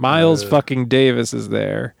 Miles fucking Davis is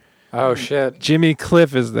there. Oh, shit. Jimmy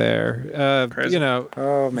Cliff is there.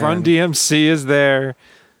 Run DMC is there.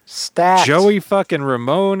 Stacked. Joey fucking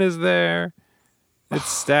Ramone is there. It's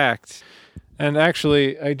stacked. And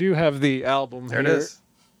actually, I do have the album there. Here. It is.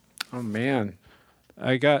 Oh, man.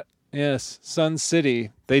 I got, Sun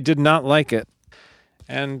City. They did not like it.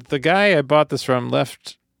 And the guy I bought this from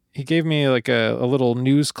he gave me like a little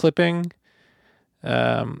news clipping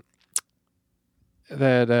that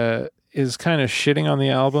is kind of shitting on the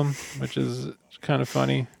album, which is kind of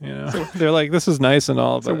funny. They're like, this is nice and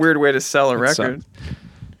all. It's a weird way to sell a record.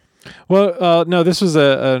 Well, no, this was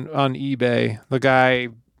on eBay. The guy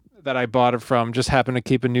that I bought it from just happened to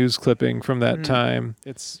keep a news clipping from that time.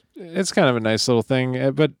 It's kind of a nice little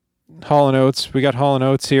thing, but Hall & Oates. We got Hall &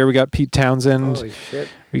 Oates here. We got Pete Townsend. Holy shit.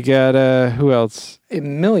 We got, who else? A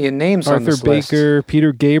million names on this Arthur Baker, list.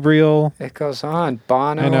 Peter Gabriel. It goes on.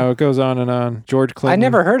 Bono. I know, it goes on and on. George Clinton. I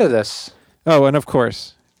never heard of this. Oh, and of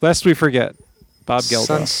course, lest we forget, Bob Geldof.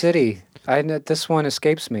 Sun City. This one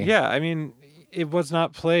escapes me. Yeah, I mean, it was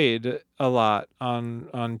not played a lot on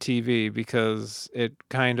TV because it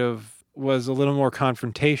kind of was a little more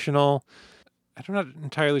confrontational. I'm not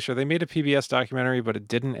entirely sure. They made a PBS documentary, but it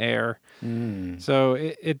didn't air. So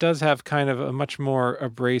it does have kind of a much more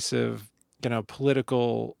abrasive,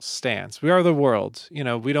 political stance. We are the world.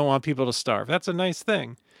 We don't want people to starve. That's a nice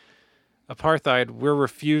thing. Apartheid, we're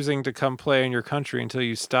refusing to come play in your country until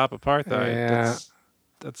you stop apartheid. Yeah.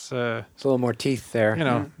 That's there's a little more teeth there.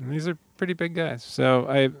 These are pretty big guys. So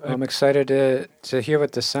I'm excited to hear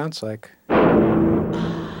what this sounds like.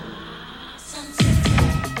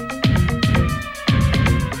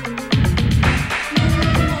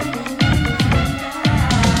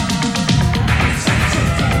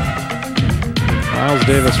 Miles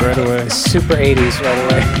Davis right away. Super 80s right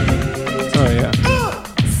away. Oh, yeah.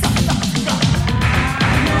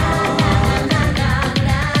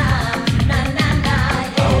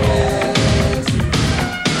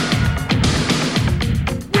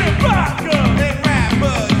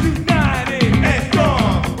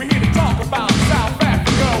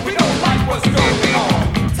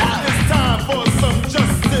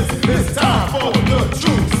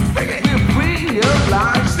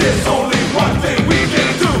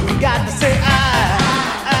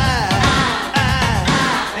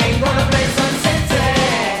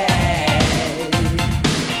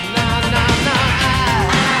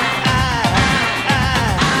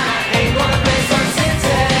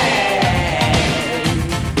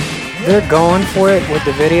 They're going for it with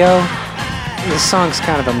the video. This song's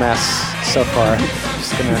kind of a mess so far.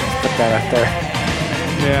 Just gonna put that out there.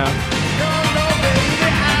 Yeah.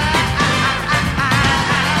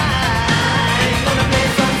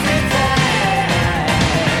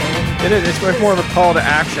 It's much more of a call to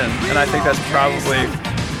action, and I think that's probably...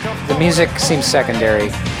 The music seems secondary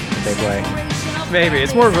in a big way. Maybe.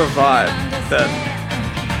 It's more of a vibe than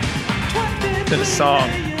a song.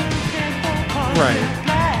 Right.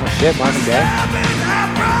 Oh shit, Marvin Gaye.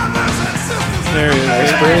 There he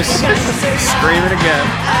is. Bruce. Screaming again.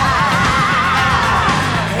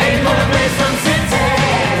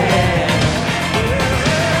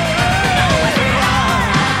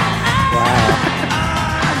 Wow.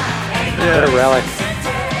 Yeah. What a relic.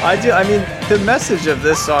 I do. I mean, the message of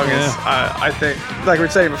this song is, I think, like we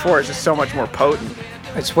were saying before, it's just so much more potent.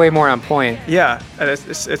 It's way more on point. Yeah, and it's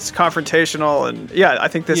confrontational, and yeah, I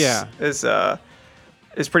think this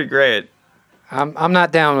is pretty great. I'm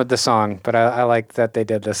not down with the song, but I like that they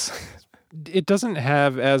did this. It doesn't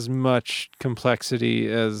have as much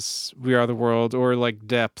complexity as We Are the World or like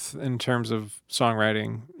depth in terms of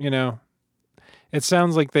songwriting, you know? It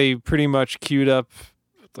sounds like they pretty much queued up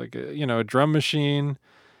like a drum machine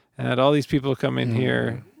and had all these people come in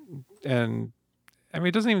here, and I mean,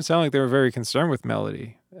 it doesn't even sound like they were very concerned with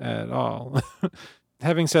melody at all.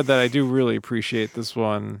 Having said that, I do really appreciate this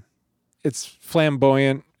one. It's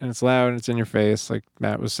flamboyant and it's loud and it's in your face, like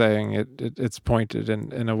Matt was saying. It's pointed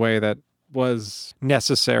in a way that was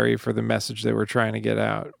necessary for the message they were trying to get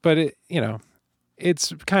out. But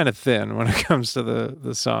it's kind of thin when it comes to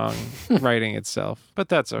the song writing itself. But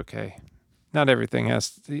that's okay. Not everything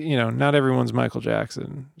not everyone's Michael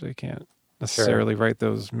Jackson. They can't necessarily write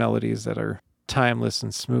those melodies that are timeless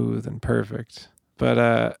and smooth and perfect.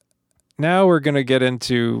 But now we're going to get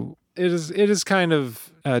into it is kind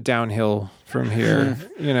of downhill from here,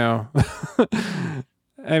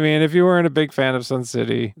 I mean, if you weren't a big fan of Sun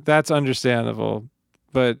City, that's understandable.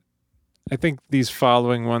 But I think these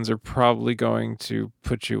following ones are probably going to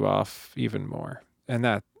put you off even more. And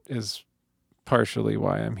that is partially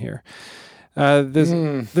why I'm here.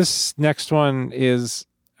 This next one is,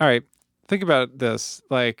 all right, think about this.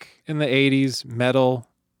 Like in the 80s, metal,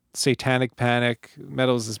 satanic panic.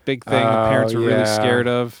 Metal is this big thing that parents were really scared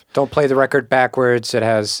of. Don't play the record backwards. It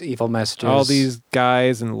has evil messages. All these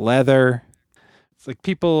guys in leather. It's like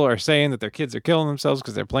people are saying that their kids are killing themselves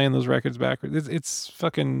because they're playing those records backwards. It's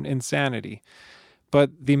fucking insanity.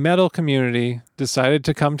 But the metal community decided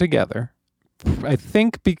to come together, I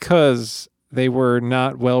think because they were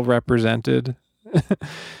not well represented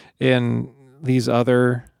in these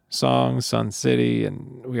other songs, Sun City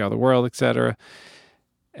and We Are the World, etc.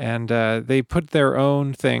 And they put their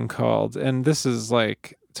own thing called, and this is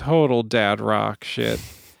like total dad rock shit.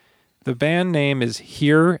 The band name is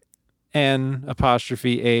Hear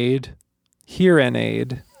N''Aid. Hear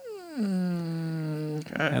N''Aid.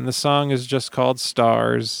 And the song is just called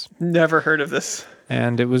Stars. Never heard of this.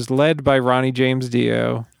 And it was led by Ronnie James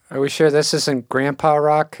Dio. Are we sure this isn't grandpa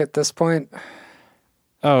rock at this point?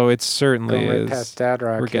 Oh, it certainly Going right is. past dad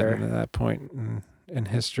rock. We're getting to that point in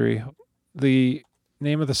history. The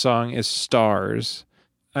name of the song is Stars.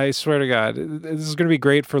 I swear to God, this is going to be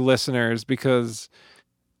great for listeners because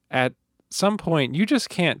at some point you just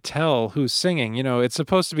can't tell who's singing. It's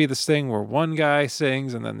supposed to be this thing where one guy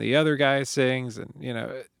sings and then the other guy sings, and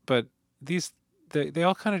but they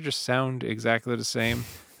all kind of just sound exactly the same.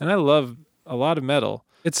 And I love a lot of metal.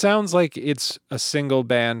 It sounds like it's a single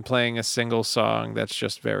band playing a single song that's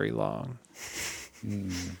just very long.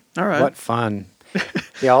 All right. What fun.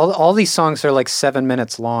 Yeah, all these songs are like 7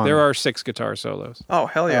 minutes long. There are 6 guitar solos. Oh,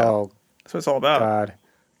 hell yeah. Oh, that's what it's all about. God.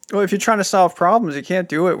 Well, if you're trying to solve problems, you can't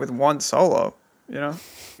do it with one solo,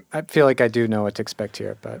 I feel like I do know what to expect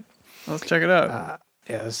here, but... Let's check it out.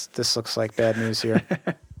 Yeah, this looks like bad news here.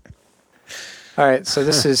 All right, so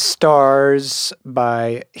this is Stars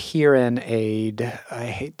by Hear N''Aid. I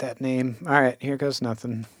hate that name. All right, here goes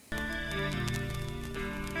nothing.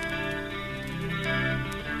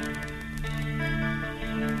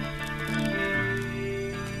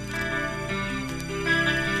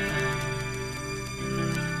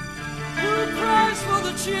 Who cries for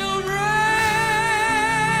the children?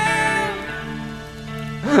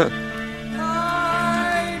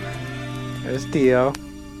 There's Dio.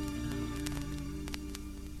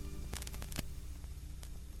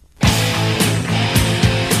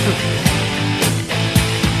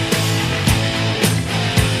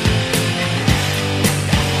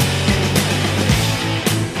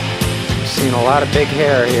 Seen a lot of big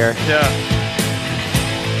hair here. Yeah.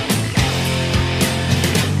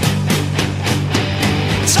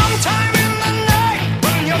 Sometime in the night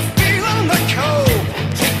when you're feeling the cold,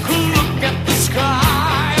 take a look at the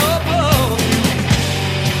sky above.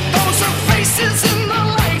 Those are faces in the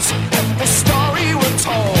light of the story we're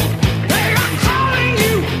told. They are calling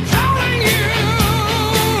you, calling you.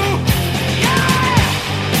 Yeah,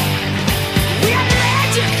 we are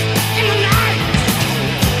magic in the night.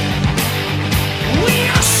 We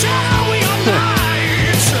are shadow, we are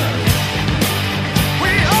light. We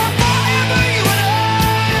are forever you and I.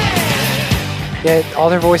 Yeah, all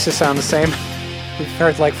their voices sound the same. We've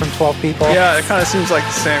heard like from 12 people. Yeah, it kind of seems like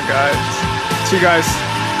the same guy. Just 2 guys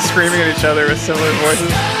screaming at each other with similar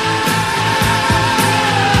voices.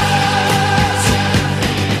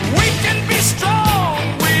 We can be strong.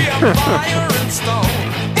 We are fire and stone.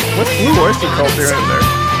 What's Blue Oyster Cult doing in there?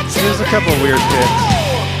 There's a couple weird bits.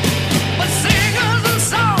 But singers and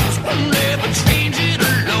songs will never change it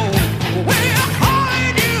alone. We're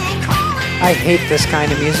calling you, calling. I hate this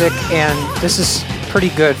kind of music, and this is pretty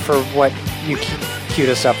good for what you queued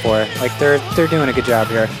us up for. Like they're doing a good job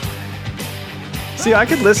here. See, I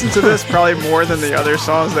could listen to this probably more than the other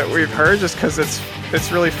songs that we've heard, just because it's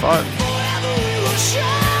really fun.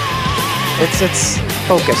 It's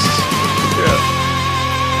focused. Yeah.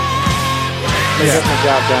 They're getting the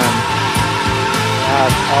job done.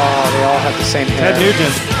 They all have the same hair. Ted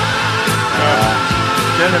Nugent.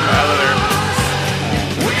 Get him out of there.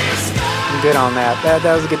 I'm good on that.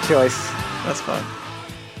 That was a good choice. That's fun.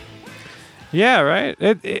 Yeah, right.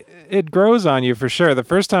 It grows on you for sure. The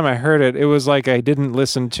first time I heard it, it was like I didn't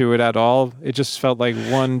listen to it at all. It just felt like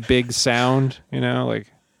one big sound, like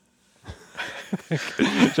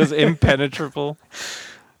just impenetrable.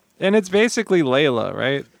 And it's basically Layla,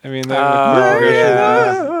 right? I mean,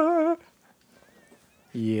 yeah.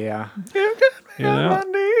 Yeah. You get me You on know? my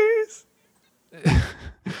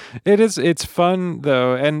knees. It's fun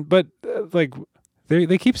though, but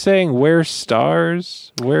they keep saying "We're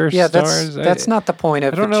stars, we're Yeah, stars." that's not the point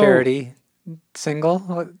of I the don't know. charity single.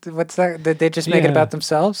 What's that? Did they just make it Yeah. about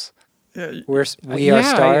themselves? Yeah, We are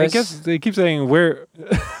stars. I guess they keep saying we're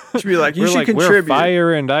you should be like, you should we're contribute,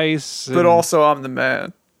 fire and ice, but also I'm the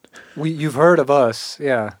man. You've heard of us,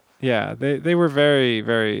 yeah. yeah, they were very,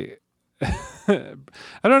 very. I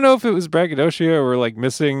don't know if it was braggadocio or like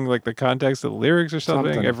missing like the context of the lyrics or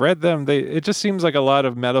something. I've read them. It just seems like a lot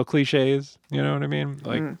of metal cliches. You know what I mean?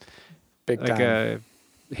 Like Big like time.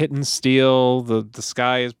 hitting steel. The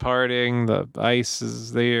sky is parting. The ice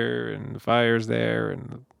is there, and the fire's there, and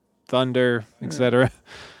the thunder, etc.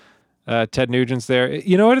 Ted Nugent's there.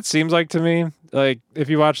 You know what it seems like to me? Like if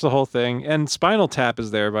you watch the whole thing, and Spinal Tap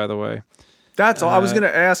is there, by the way. That's all I was gonna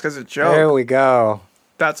ask as a joke. There we go.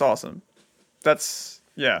 That's awesome. That's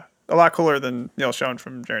a lot cooler than Neil Schon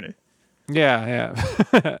from Journey. Yeah.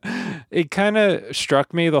 It kind of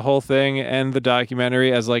struck me, the whole thing and the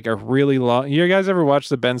documentary, as like a really long. You guys ever watch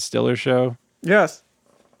the Ben Stiller show? Yes.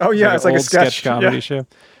 Oh yeah, it's like a old sketch comedy yeah. show.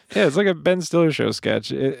 Yeah, it's like a Ben Stiller show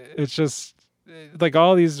sketch. It's just like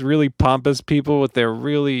all these really pompous people with their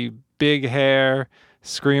really big hair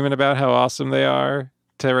screaming about how awesome they are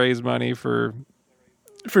to raise money for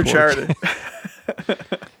charity.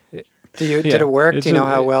 Did it work? Do you know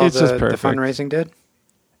how well it's just the perfect. fundraising did?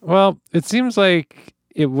 Well, it seems like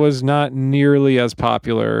it was not nearly as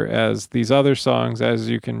popular as these other songs, as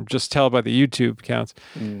you can just tell by the YouTube counts.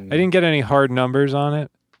 I didn't get any hard numbers on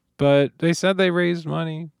it, but they said they raised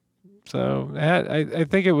money. So I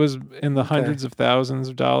think it was in the hundreds of thousands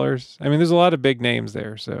of dollars. I mean, there's a lot of big names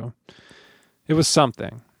there, so it was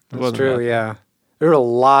something. That's true, yeah. There were a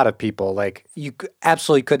lot of people. Like, you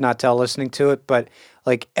absolutely could not tell listening to it, but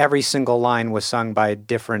like every single line was sung by a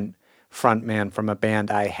different frontman from a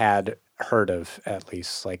band I had heard of, at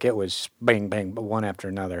least. Like, it was bang, bang, but one after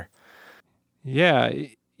another. Yeah,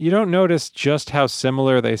 you don't notice just how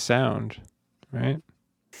similar they sound, right?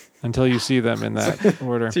 Until you see them in that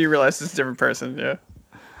order. So you realize it's a different person, yeah.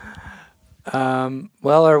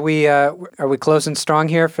 Well, are we closing strong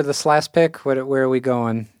here for this last pick? Where are we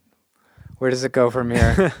going? Where does it go from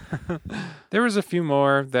here? There was a few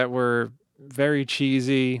more that were very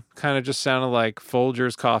cheesy, kind of just sounded like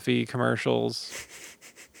Folgers coffee commercials.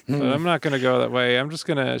 But I'm not going to go that way. I'm just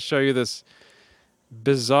going to show you this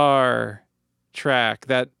bizarre track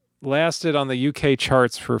that lasted on the UK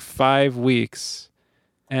charts for 5 weeks.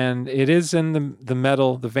 And it is in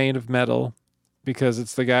the vein of metal, because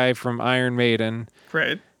it's the guy from Iron Maiden.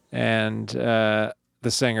 Right. And the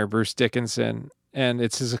singer, Bruce Dickinson. And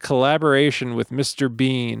it's his collaboration with Mr.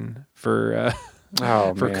 Bean for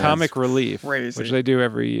Comic Relief, crazy. which they do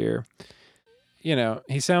every year. You know,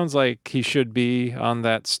 he sounds like he should be on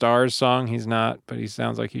that Stars song. He's not, but he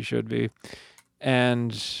sounds like he should be.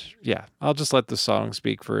 And yeah, I'll just let the song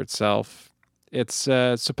speak for itself. It's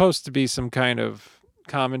supposed to be some kind of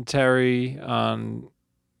commentary on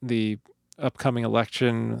the upcoming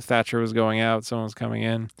election. Thatcher was going out, someone's coming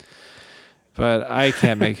in. But I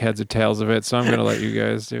can't make heads or tails of it, so I'm going to let you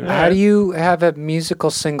guys do it. How do you have a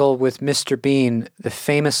musical single with Mr. Bean, the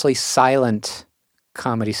famously silent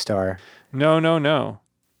comedy star? No.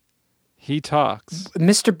 He talks.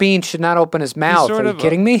 Mr. Bean should not open his mouth. sort Are you of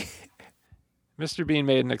kidding me? Mr. Bean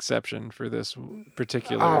made an exception for this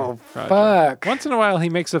particular Oh, project. fuck. Once in a while, he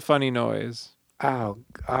makes a funny noise. Oh,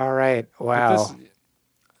 all right. But Wow.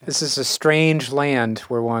 This is a strange land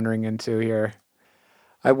we're wandering into here.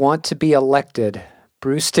 I want to be elected.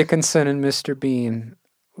 Bruce Dickinson and Mr. Bean.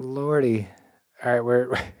 Lordy. All right,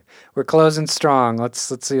 we're closing strong. Let's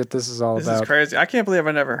see what this is all This about. is crazy. I can't believe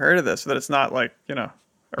I never heard of this, that it's not like,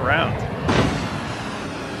 around.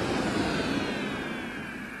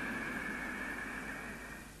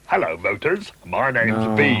 Hello, voters. My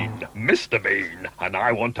name's Bean, Mr. Bean, and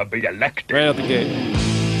I want to be elected. Right out the gate.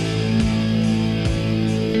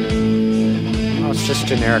 Oh, it's just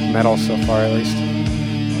generic metal so far, at least.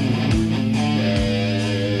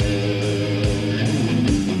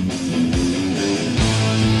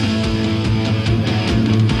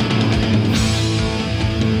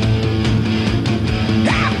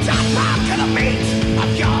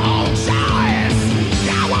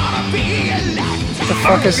 What the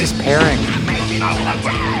fuck is this pairing? Can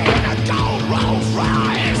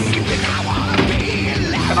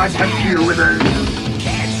I tempt you with a...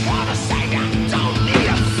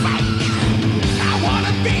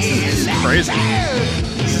 This is crazy.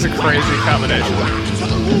 This is a crazy combination.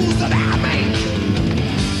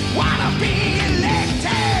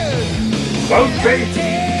 Vote me!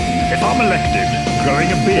 If I'm elected, growing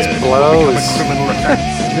a beard blows. will become a criminal offense.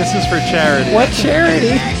 This is for charity. What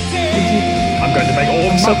charity? I'm going to make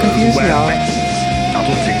all so mothers confused wear now. vests.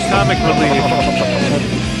 That'll teach them. Comic relief.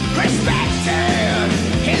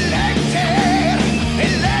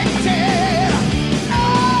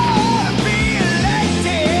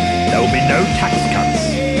 There will be no tax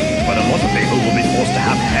cuts, but a lot of people will be forced to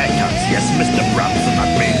have haircuts. Yes, Mr. Branson,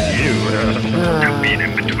 that means you. Don't be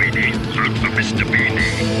in betweeny. Vote for Mr. Beanie.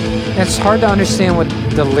 It's hard to understand what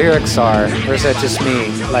the lyrics are, or is that just me?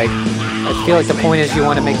 Like, I feel like the point is you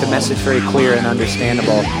want to make the message very clear and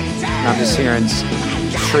understandable. And I'm just hearing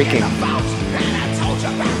shrieking.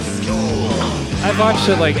 I've watched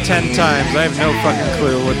it like 10 times. I have no fucking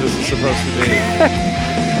clue what this is supposed to be.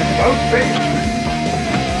 Vote me.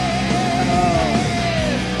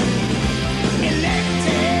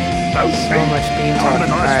 So much bean I'm talking. a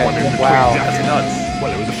nice one in Alright, between wow. jackets. That's nuts.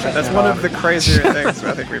 Well, it was a That's one of the crazier things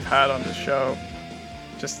I think we've had on the show.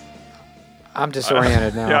 Just I'm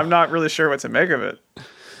disoriented now. yeah, I'm not really sure what to make of it.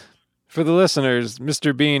 For the listeners,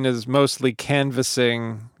 Mr. Bean is mostly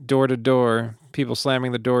canvassing door to door, people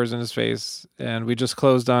slamming the doors in his face, and we just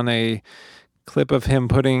closed on a clip of him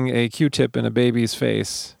putting a Q-tip in a baby's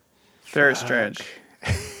face. Very strange.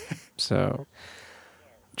 So,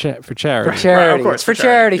 for charity. For charity. Of course, It's for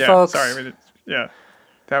charity, yeah, folks. Sorry, yeah,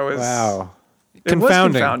 that was Wow. It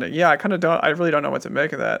Confounding. was confounding. Yeah, I really don't know what to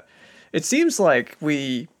make of that. It seems like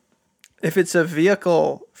if it's a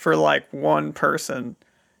vehicle for like one person,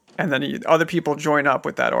 and then other people join up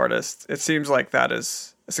with that artist, it seems like that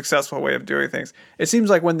is a successful way of doing things. It seems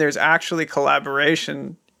like when there's actually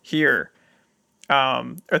collaboration here,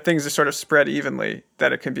 or things are sort of spread evenly,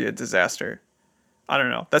 that it can be a disaster. I don't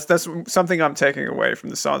know. That's something I'm taking away from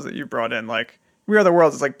the songs that you brought in. Like We Are the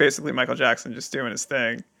World is like basically Michael Jackson just doing his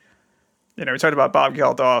thing. We talked about Bob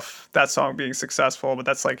Geldof, that song being successful, but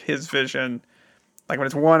that's like his vision. Like when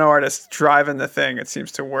it's one artist driving the thing, it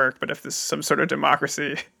seems to work. But if there's some sort of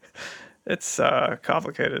democracy, it's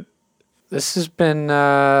complicated. This has been,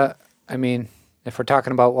 if we're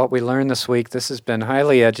talking about what we learned this week, this has been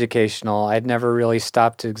highly educational. I'd never really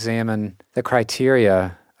stopped to examine the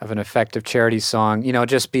criteria of an effective charity song,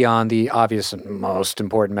 just beyond the obvious and most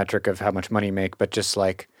important metric of how much money you make, but just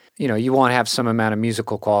like, you want to have some amount of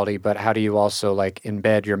musical quality, but how do you also like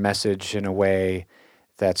embed your message in a way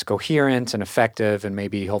that's coherent and effective and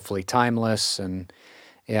maybe hopefully timeless, and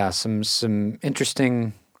some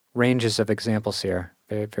interesting ranges of examples here.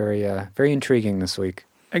 Very, very, very intriguing this week.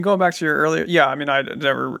 And going back to your earlier, I'd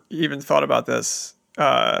never even thought about this.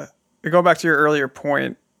 Going back to your earlier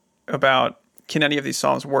point about can any of these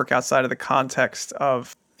songs work outside of the context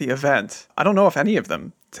of the event? I don't know if any of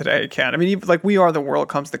them today can. I mean, even, like We Are the World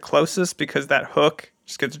comes the closest because that hook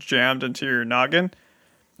just gets jammed into your noggin.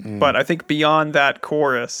 But I think beyond that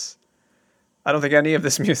chorus, I don't think any of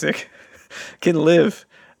this music can live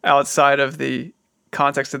outside of the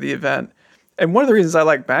context of the event. And one of the reasons I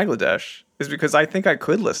like Bangladesh is because I think I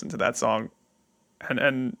could listen to that song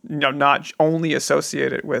and not only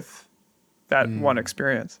associate it with that one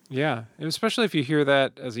experience. Yeah, especially if you hear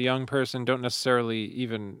that as a young person, don't necessarily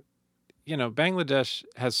even, Bangladesh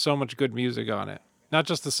has so much good music on it. Not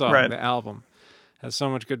just the song, Right. The album has so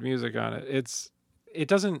much good music on it. It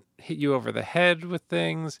doesn't hit you over the head with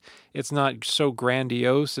things. It's not so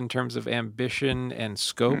grandiose in terms of ambition and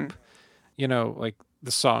scope. Like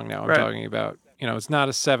the song now I'm Right. talking about. It's not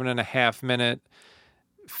a 7.5 minute,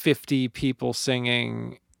 50 people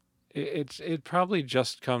singing. It probably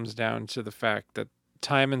just comes down to the fact that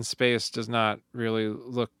time and space does not really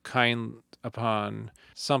look kind upon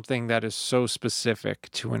something that is so specific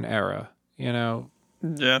to an era.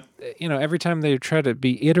 Yeah. Every time they try to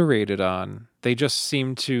be iterated on, they just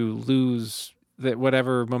seem to lose that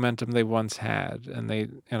whatever momentum they once had, and I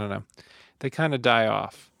don't know, they kind of die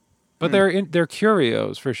off. But they're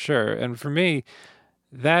curios for sure, and for me,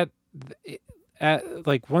 that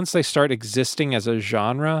like once they start existing as a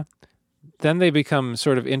genre, then they become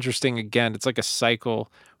sort of interesting again. It's like a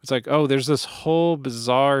cycle. It's like, oh, there's this whole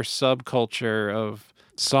bizarre subculture of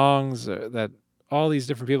songs that all these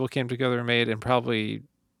different people came together and made, and probably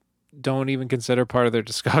don't even consider part of their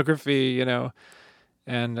discography,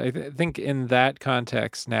 And I think in that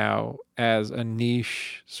context now, as a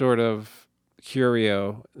niche sort of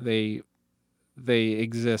curio, they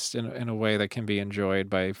exist in a way that can be enjoyed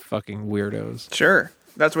by fucking weirdos. Sure.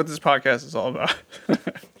 That's what this podcast is all about.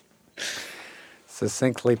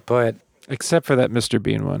 Succinctly put. Except for that Mr.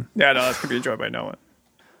 Bean one. Yeah, no, that's going to be enjoyed by no one.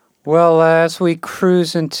 Well, as we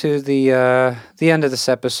cruise into the end of this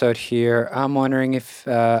episode here, I'm wondering if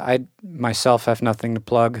I myself have nothing to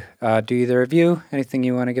plug. Do either of you? Anything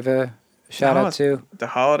you want to give a shout out to? The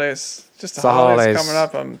holidays. Just the The holidays holidays. coming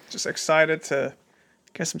up. I'm just excited to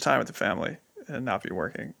get some time with the family and not be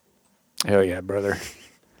working. Hell yeah, brother.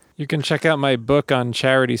 You can check out my book on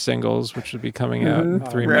charity singles, which will be coming out in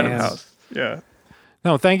 3 Random months. House. Yeah.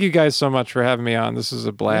 No, thank you guys so much for having me on. This is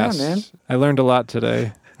a blast. Yeah, man. I learned a lot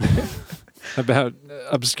today about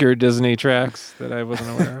obscure Disney tracks that I wasn't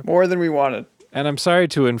aware of. More than we wanted. And I'm sorry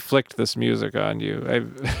to inflict this music on you.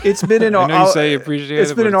 It's been an I know you say you appreciate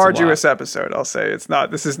it's it, been but an it's a arduous lot. episode, I'll say.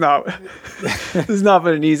 This has not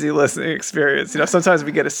been an easy listening experience. Sometimes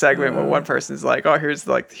we get a segment where one person's like, oh, here's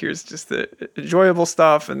just the enjoyable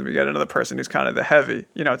stuff, and we get another person who's kind of the heavy.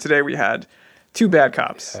 Today we had 2 bad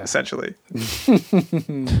cops, essentially.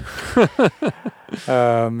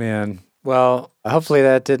 Oh, man. Well, hopefully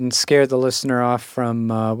that didn't scare the listener off from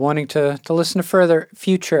wanting to listen to further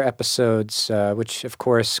future episodes, which, of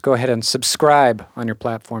course, go ahead and subscribe on your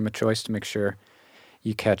platform of choice to make sure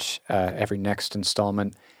you catch every next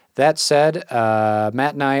installment. That said,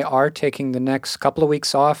 Matt and I are taking the next couple of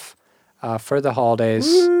weeks off for the holidays.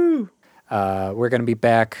 Woo! We're going to be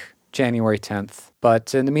back January 10th.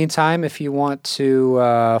 But in the meantime, if you want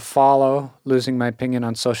to follow Losing My Opinion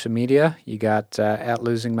on social media, you got at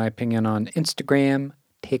Losing My Opinion on Instagram,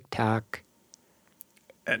 TikTok,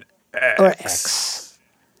 And or X.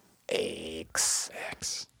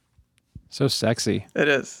 X. So sexy. It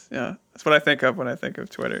is, yeah. That's what I think of when I think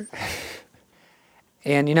of Twitter.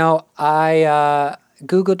 And, I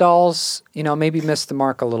Goo Goo Dolls, maybe missed the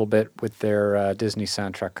mark a little bit with their Disney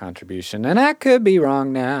soundtrack contribution. And I could be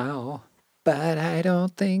wrong now, but I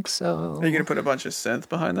don't think so. Are you going to put a bunch of synth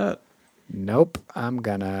behind that? Nope. I'm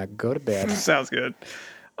going to go to bed. Sounds good.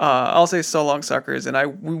 I'll say so long, suckers, and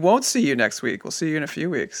we won't see you next week. We'll see you in a few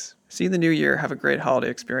weeks. See you in the new year. Have a great holiday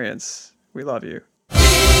experience. We love you.